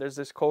everything, and there's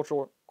this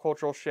cultural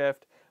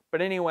shift.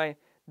 But anyway,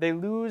 they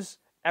lose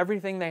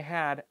everything they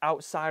had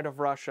outside of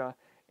Russia,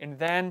 and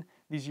then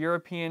these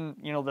European,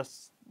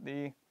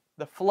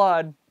 the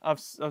flood of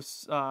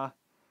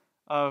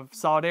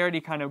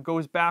solidarity kind of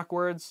goes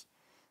backwards,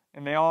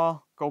 and they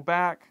all go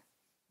back,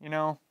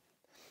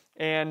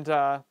 and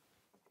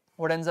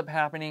what ends up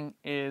happening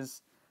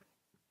is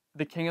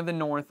the King of the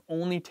North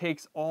only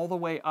takes all the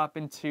way up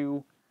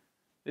into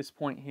this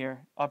point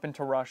here, up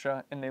into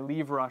Russia, and they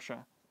leave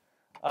Russia.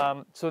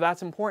 So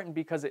that's important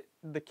because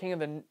the King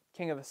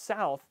of the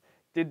South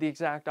did the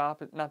exact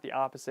opposite, not the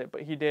opposite,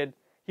 but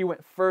he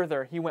went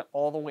further. He went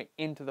all the way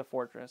into the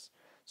fortress.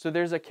 So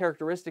there's a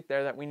characteristic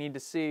there that we need to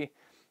see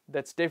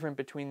that's different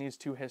between these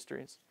two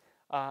histories.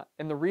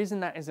 And the reason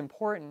that is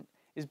important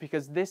is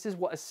because this is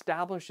what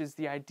establishes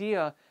the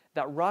idea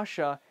that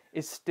Russia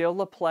is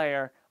still a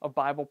player of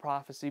Bible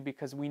prophecy,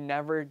 because we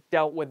never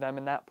dealt with them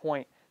in that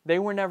point. They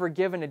were never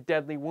given a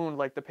deadly wound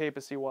like the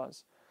papacy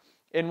was.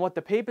 And what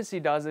the papacy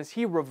does is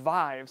he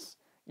revives,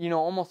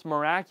 almost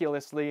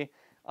miraculously,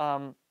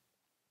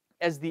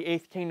 as the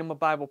eighth kingdom of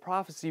Bible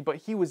prophecy, but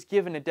he was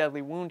given a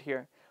deadly wound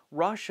here.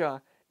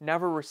 Russia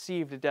never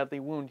received a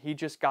deadly wound. He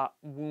just got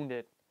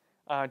wounded,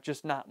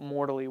 just not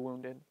mortally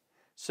wounded.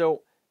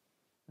 So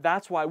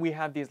that's why we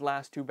have these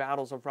last two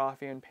battles of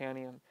Raphia and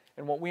Panium.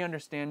 And what we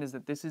understand is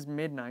that this is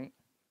midnight,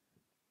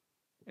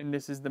 and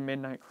this is the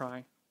midnight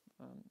cry.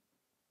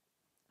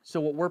 So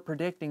what we're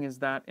predicting is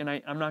that, and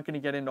I'm not going to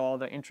get into all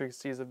the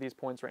intricacies of these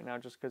points right now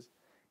just because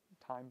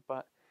time,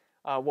 but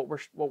what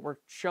we're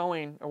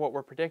showing, or what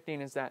we're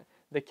predicting, is that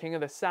the King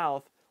of the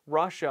South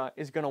Russia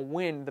is going to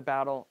win the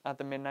battle at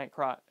the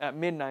at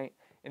midnight,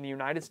 and the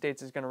United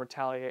States is going to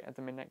retaliate at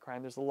the midnight cry.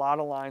 And there's a lot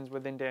of lines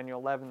within Daniel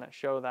 11 that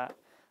show that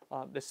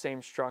the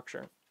same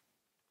structure.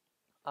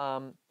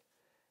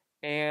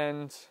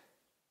 And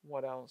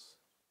what else?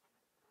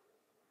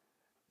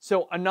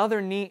 So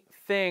another neat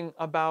thing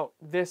about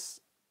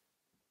this,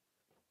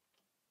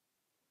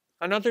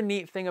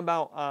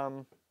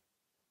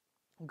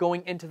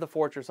 going into the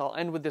fortress, I'll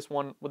end with this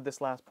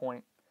last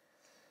point.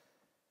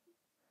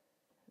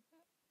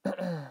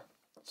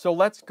 So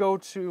let's go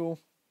to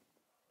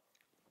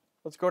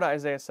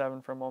Isaiah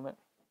 7 for a moment.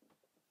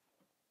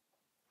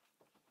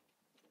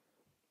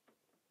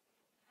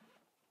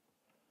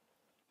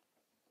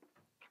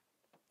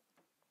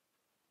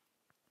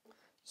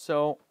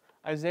 So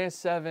Isaiah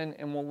 7,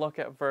 and we'll look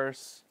at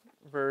verse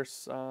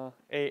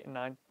 8 and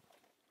 9.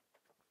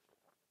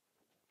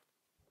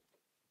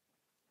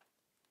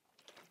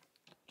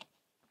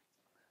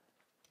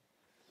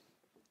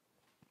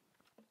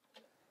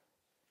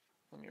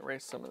 Let me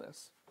erase some of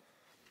this.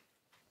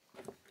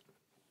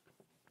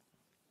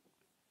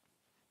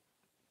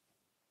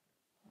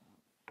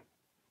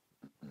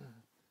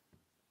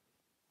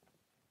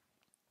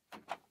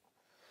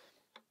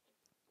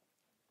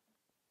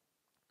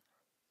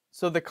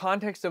 So the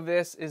context of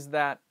this is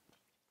that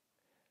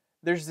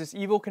there's this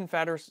evil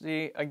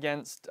confederacy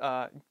against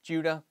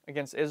Judah,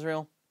 against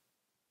Israel.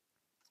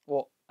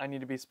 Well, I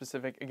need to be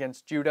specific,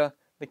 against Judah,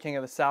 the king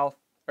of the south,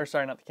 or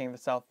sorry, not the king of the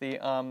south, this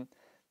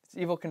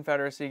evil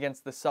confederacy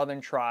against the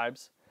southern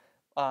tribes,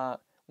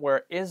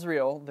 where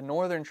Israel, the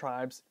northern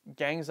tribes,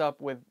 gangs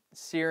up with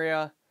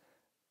Syria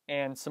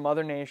and some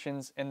other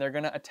nations, and they're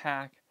going to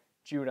attack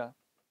Judah.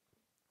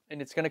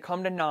 And it's going to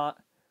come to naught,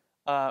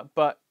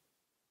 but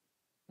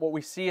what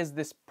we see is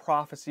this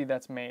prophecy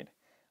that's made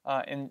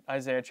in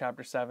Isaiah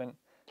chapter 7.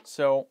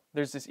 So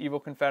there's this evil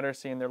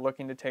confederacy, and they're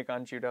looking to take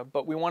on Judah.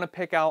 But we want to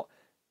pick out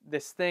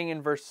this thing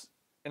in verse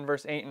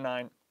 8 and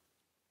 9.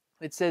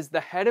 It says,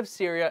 the head of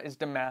Syria is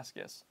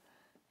Damascus.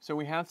 So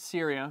we have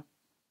Syria.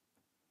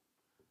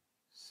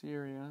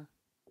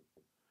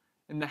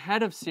 And the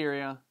head of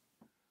Syria,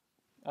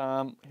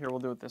 here we'll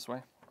do it this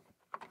way.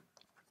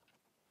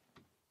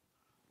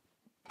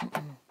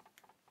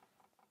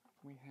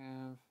 We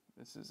have,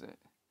 this is it.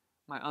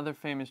 My other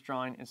famous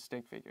drawing is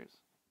stick figures.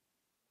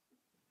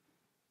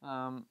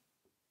 So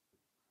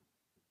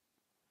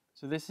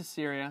this is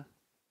Syria,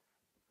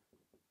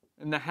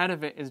 and the head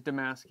of it is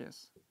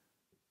Damascus.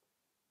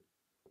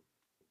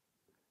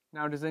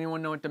 Now, does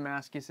anyone know what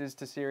Damascus is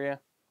to Syria?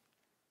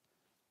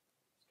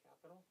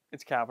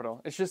 It's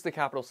capital. It's just the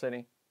capital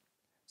city.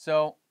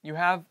 So you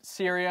have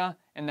Syria,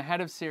 and the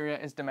head of Syria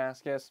is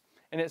Damascus,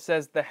 and it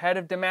says the head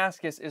of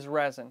Damascus is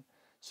Rezin.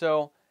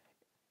 So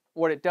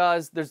what it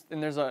does,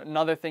 there's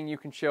another thing you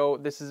can show.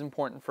 This is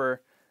important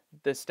for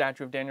this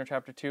statue of Daniel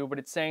chapter 2, but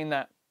it's saying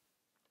that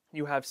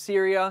you have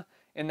Syria,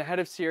 and the head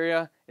of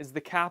Syria is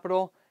the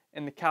capital,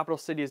 and the capital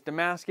city is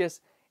Damascus,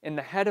 and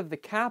the head of the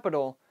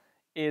capital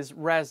is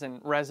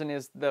Rezin. Rezin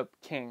is the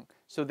king.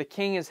 So the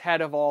king is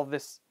head of all of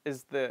this,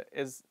 is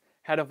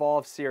head of all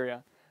of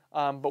Syria.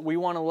 But we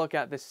want to look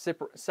at this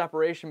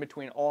separation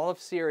between all of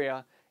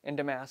Syria and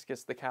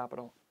Damascus, the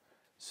capital.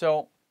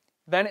 So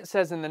then it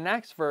says in the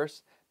next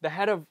verse, the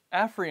head of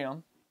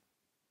Ephraim,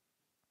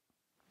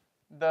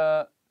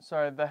 the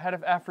head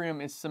of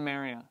Ephraim is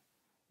Samaria.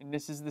 And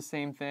this is the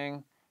same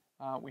thing.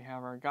 We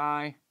have our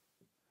guy,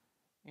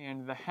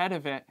 and the head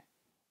of it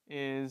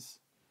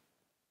is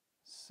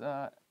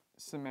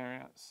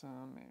Samaria.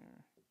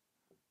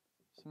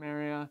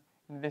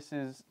 And this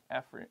is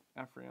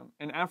Ephraim.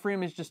 And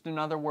Ephraim is just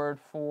another word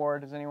for,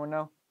 does anyone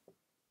know?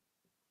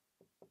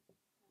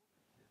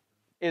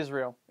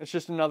 Israel. It's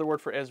just another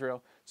word for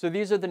Israel. So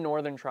these are the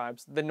northern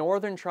tribes. The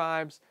northern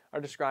tribes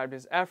are described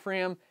as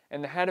Ephraim,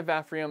 and the head of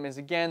Ephraim is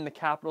again the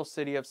capital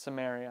city of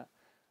Samaria.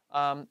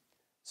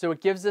 So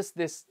it gives us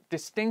this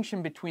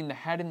distinction between the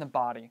head and the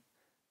body.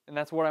 And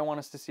that's what I want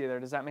us to see there.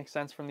 Does that make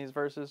sense from these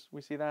verses?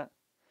 We see that?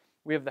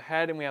 We have the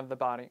head and we have the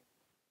body.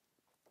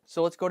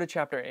 So let's go to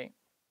chapter 8.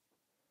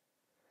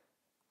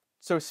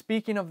 So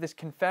speaking of this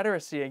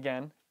confederacy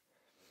again,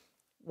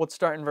 let's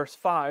start in verse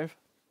 5.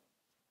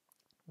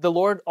 The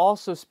Lord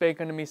also spake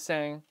unto me,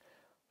 saying,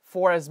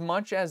 For as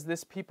much as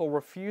this people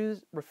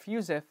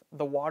refuseth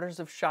the waters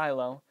of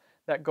Shiloh,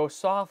 that go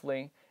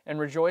softly, and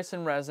rejoice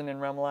in Rezin and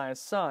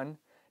Remaliah's son,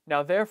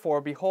 now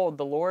therefore, behold,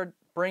 the Lord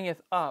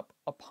bringeth up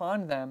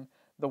upon them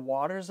the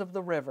waters of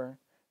the river,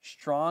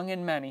 strong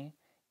and many,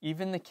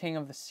 even the king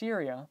of the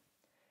Syria,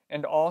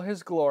 and all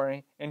his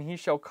glory, and he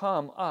shall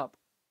come up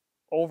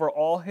over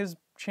all his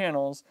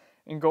channels,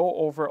 and go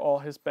over all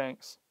his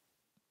banks.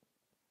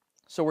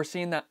 So we're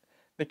seeing that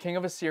the king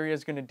of Assyria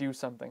is going to do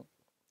something.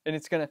 And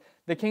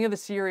the king of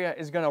Assyria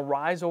is going to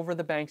rise over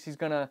the banks. He's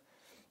going to,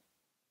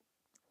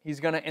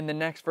 in the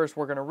next verse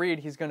we're going to read,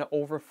 he's going to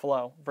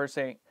overflow. Verse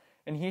 8,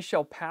 and he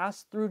shall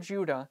pass through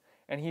Judah,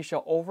 and he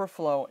shall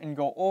overflow and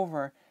go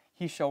over.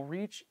 He shall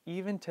reach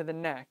even to the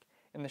neck,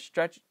 and the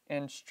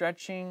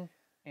stretching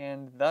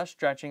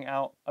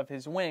out of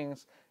his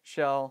wings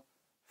shall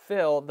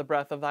fulfill the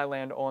breadth of thy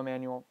land, O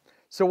Emmanuel.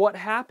 So what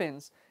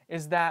happens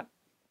is that,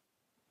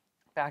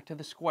 back to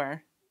the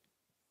square,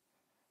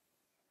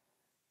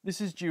 this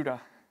is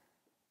Judah.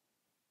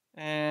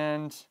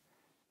 And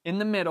in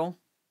the middle,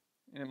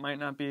 and it might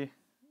not be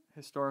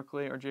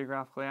historically or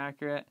geographically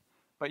accurate,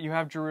 but you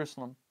have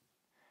Jerusalem.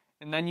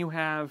 And then you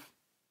have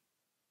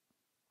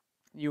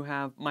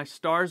my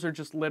stars are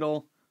just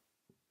little,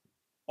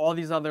 all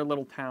these other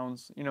little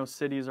towns,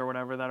 cities or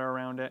whatever that are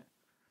around it.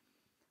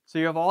 So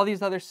you have all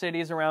these other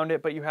cities around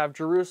it, but you have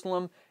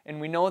Jerusalem,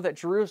 and we know that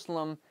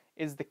Jerusalem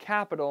is the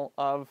capital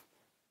of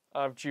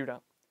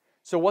Judah.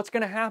 So what's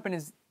going to happen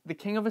is the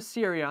king of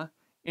Assyria,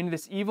 in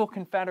this evil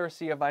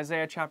confederacy of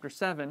Isaiah chapter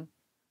 7,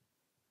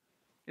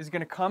 is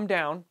going to come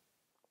down,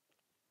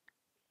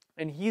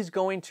 and he's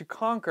going to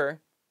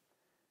conquer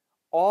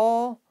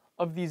all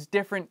these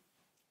different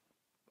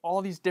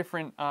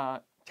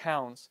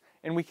towns.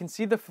 And we can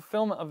see the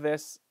fulfillment of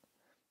this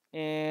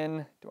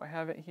in, do I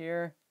have it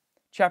here?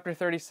 Chapter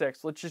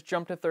 36. Let's just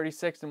jump to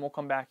 36 and we'll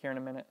come back here in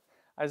a minute.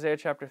 Isaiah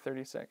chapter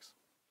 36.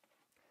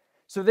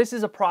 So this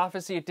is a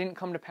prophecy. It didn't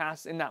come to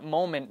pass in that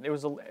moment. It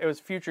was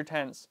future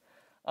tense.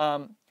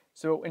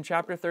 So in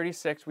chapter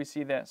 36 we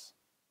see this.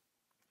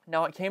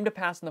 Now it came to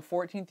pass in the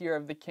 14th year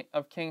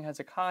of King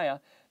Hezekiah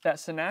that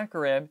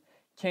Sennacherib,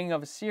 king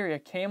of Assyria,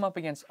 came up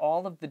against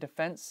all of the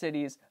defense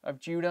cities of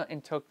Judah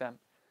and took them.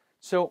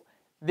 So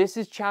this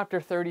is chapter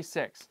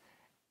 36.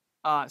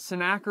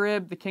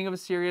 Sennacherib, the king of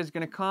Assyria, is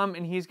going to come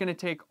and he's going to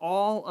take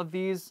all of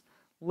these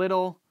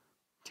little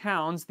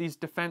towns, these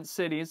defense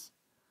cities,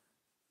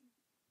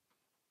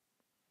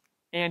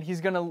 and he's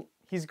going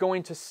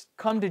to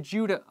come to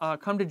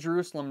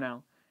Jerusalem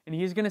now, and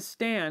he's going to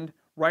stand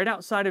right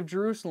outside of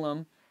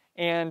Jerusalem,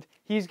 and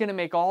he's going to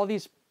make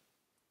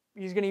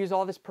he's going to use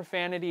all this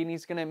profanity, and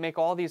he's going to make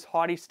all these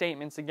haughty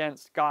statements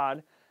against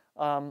God.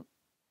 And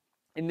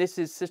this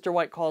is, Sister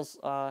White calls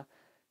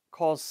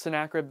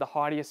Sennacherib the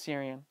haughty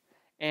Assyrian.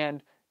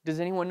 And does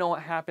anyone know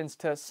what happens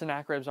to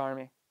Sennacherib's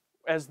army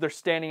as they're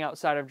standing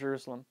outside of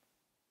Jerusalem?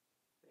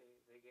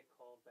 They get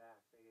called back.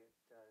 They get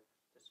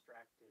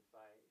distracted by,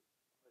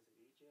 was it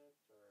Egypt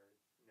or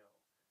no?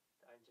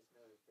 I just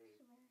know that they...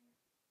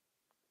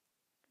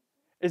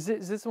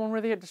 Is this the one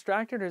where they get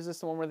distracted, or is this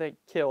the one where they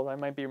get killed? I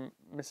might be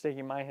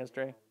mistaking my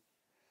history.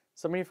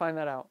 Somebody find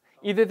that out.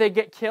 Either they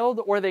get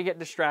killed or they get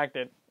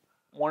distracted.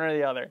 One or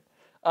the other.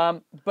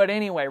 But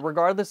anyway,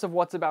 regardless of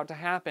what's about to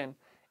happen,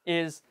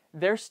 is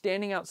they're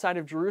standing outside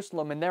of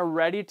Jerusalem and they're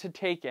ready to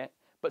take it,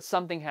 but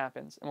something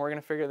happens. And we're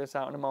going to figure this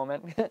out in a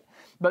moment.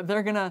 But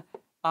they're going to,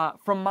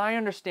 from my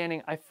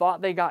understanding, I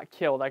thought they got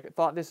killed. I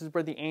thought this is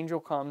where the angel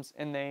comes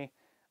and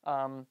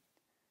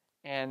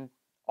and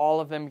all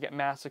of them get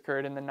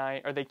massacred in the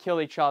night, or they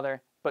kill each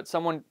other. But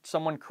someone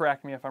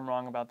correct me if I'm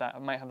wrong about that. I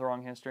might have the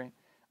wrong history.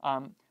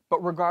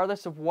 But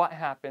regardless of what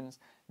happens,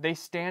 they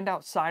stand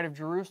outside of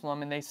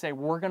Jerusalem and they say,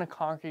 we're going to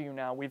conquer you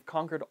now. We've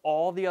conquered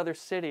all the other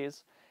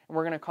cities, and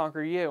we're going to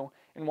conquer you.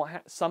 And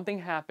something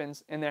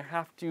happens, and they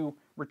have to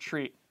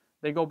retreat.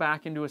 They go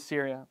back into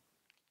Assyria.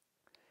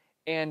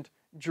 And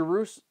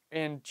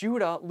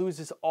Judah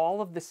loses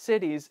all of the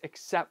cities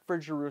except for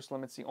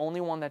Jerusalem. It's the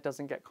only one that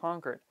doesn't get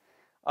conquered.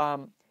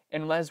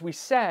 And as we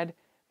said,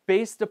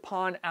 based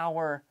upon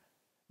our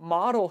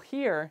model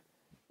here,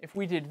 if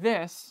we did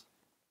this,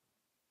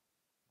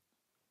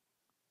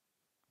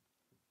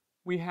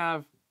 we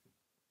have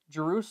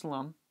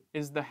Jerusalem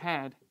is the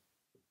head.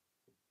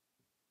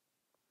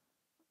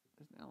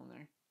 There's an L in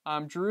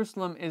there.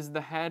 Jerusalem is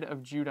the head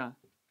of Judah.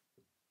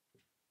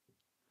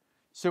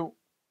 So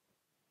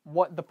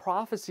what the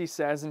prophecy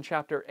says in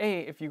chapter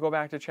 8, if you go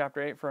back to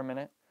chapter 8 for a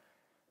minute,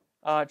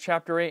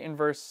 chapter 8 in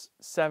verse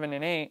 7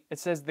 and 8, it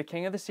says the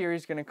king of the Syria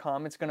is going to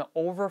come, it's going to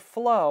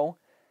overflow,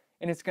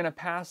 and it's going to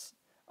pass,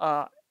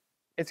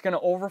 it's going to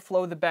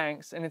overflow the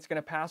banks, and it's going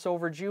to pass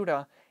over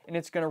Judah, and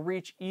it's going to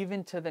reach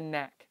even to the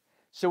neck.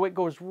 So it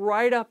goes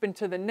right up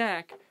into the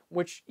neck,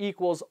 which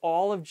equals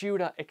all of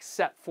Judah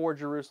except for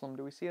Jerusalem.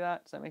 Do we see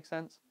that? Does that make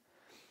sense?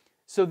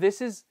 So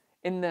this is,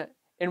 and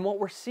what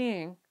we're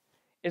seeing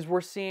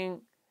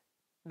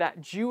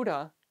that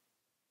Judah,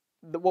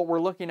 what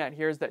we're looking at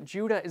here is that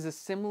Judah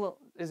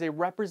is a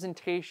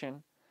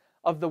representation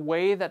of the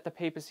way that the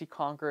papacy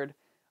conquered,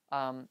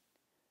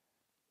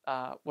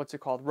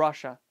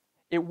 Russia.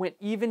 It went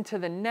even to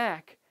the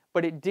neck,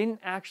 but it didn't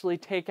actually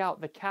take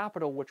out the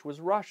capital, which was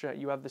Russia.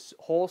 You have this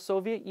whole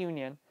Soviet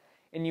Union,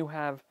 and you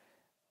have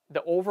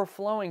the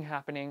overflowing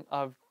happening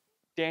of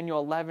Daniel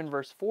 11,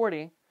 verse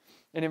 40.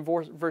 And in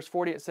verse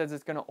 40, it says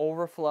it's going to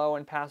overflow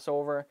and pass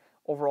over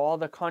all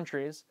the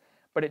countries,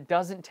 but it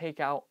doesn't take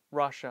out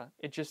Russia.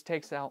 It just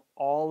takes out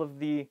all of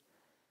the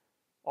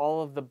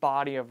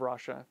body of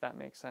Russia, if that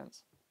makes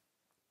sense.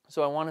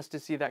 So I want us to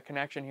see that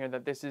connection here,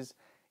 that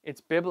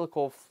it's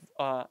biblical.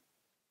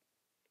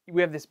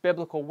 We have this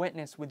biblical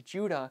witness with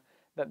Judah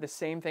that the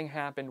same thing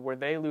happened, where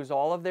they lose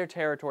all of their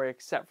territory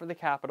except for the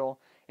capital,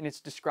 and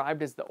it's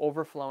described as the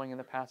overflowing and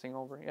the passing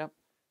over. Yep.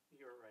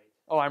 You're right.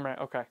 Oh, I'm right.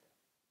 Okay.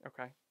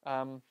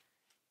 All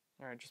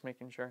right, just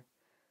making sure.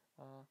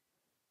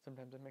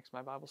 Sometimes I mix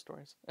my Bible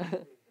stories.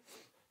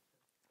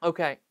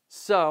 Okay,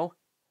 so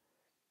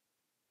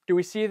do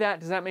we see that?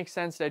 Does that make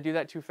sense? Did I do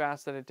that too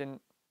fast that it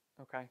didn't?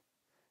 Okay.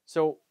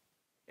 So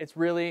it's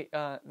really,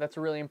 that's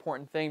a really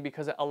important thing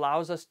because it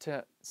allows us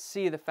to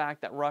see the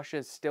fact that Russia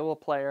is still a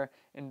player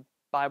in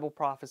Bible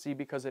prophecy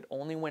because it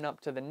only went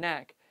up to the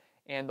neck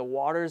and the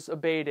waters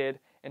abated,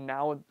 and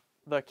now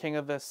the king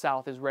of the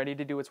south is ready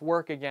to do its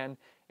work again,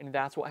 and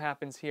that's what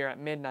happens here at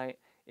midnight.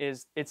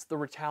 It's the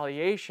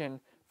retaliation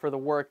for the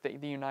work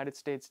that the United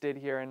States did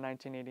here in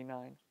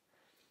 1989.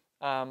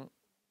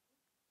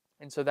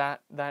 And so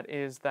that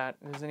is that.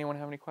 Does anyone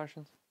have any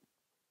questions?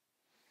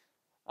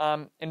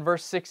 In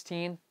verse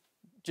 16,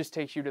 just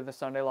takes you to the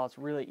Sunday law. It's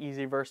a really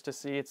easy verse to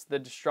see. It's the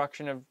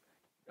destruction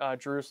of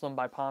Jerusalem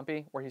by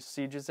Pompey, where he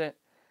sieges it.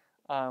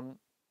 And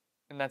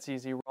that's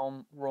easy.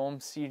 Rome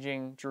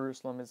sieging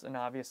Jerusalem is an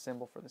obvious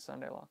symbol for the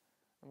Sunday law.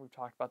 And we've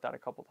talked about that a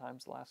couple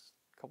times the last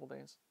couple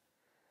days.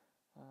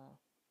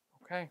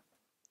 Okay.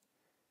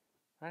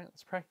 All right,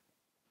 let's pray.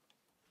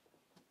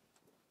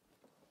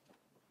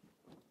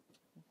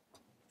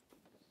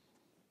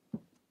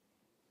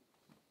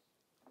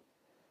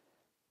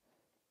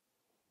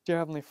 Dear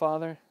Heavenly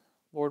Father,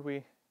 Lord,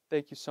 we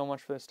thank you so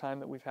much for this time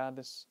that we've had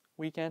this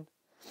weekend.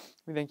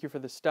 We thank you for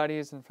the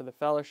studies and for the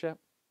fellowship.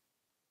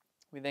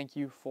 We thank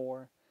you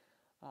for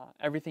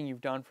everything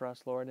you've done for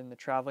us, Lord, and the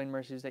traveling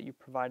mercies that you've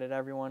provided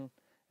everyone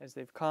as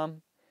they've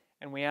come.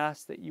 And we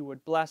ask that you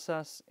would bless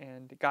us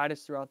and guide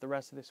us throughout the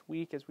rest of this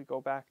week as we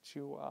go back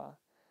to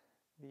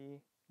the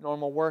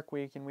normal work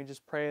week. And we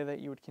just pray that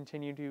you would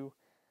continue to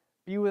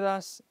be with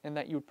us and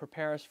that you would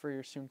prepare us for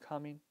your soon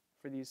coming,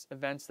 for these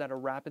events that are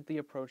rapidly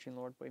approaching,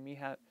 Lord.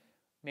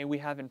 May we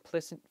have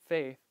implicit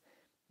faith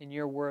in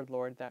your word,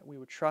 Lord, that we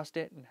would trust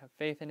it and have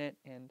faith in it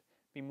and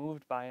be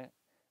moved by it,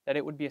 that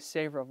it would be a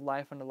savor of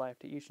life unto life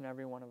to each and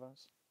every one of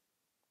us.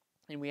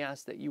 And we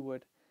ask that you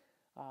would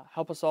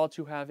help us all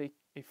to have a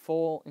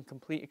full and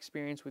complete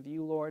experience with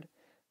you, Lord,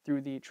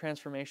 through the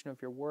transformation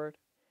of your word.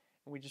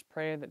 And we just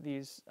pray that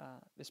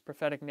this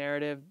prophetic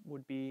narrative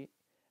would be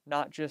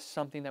not just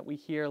something that we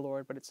hear,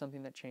 Lord, but it's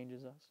something that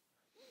changes us.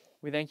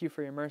 We thank you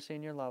for your mercy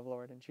and your love,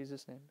 Lord. In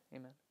Jesus' name,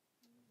 amen.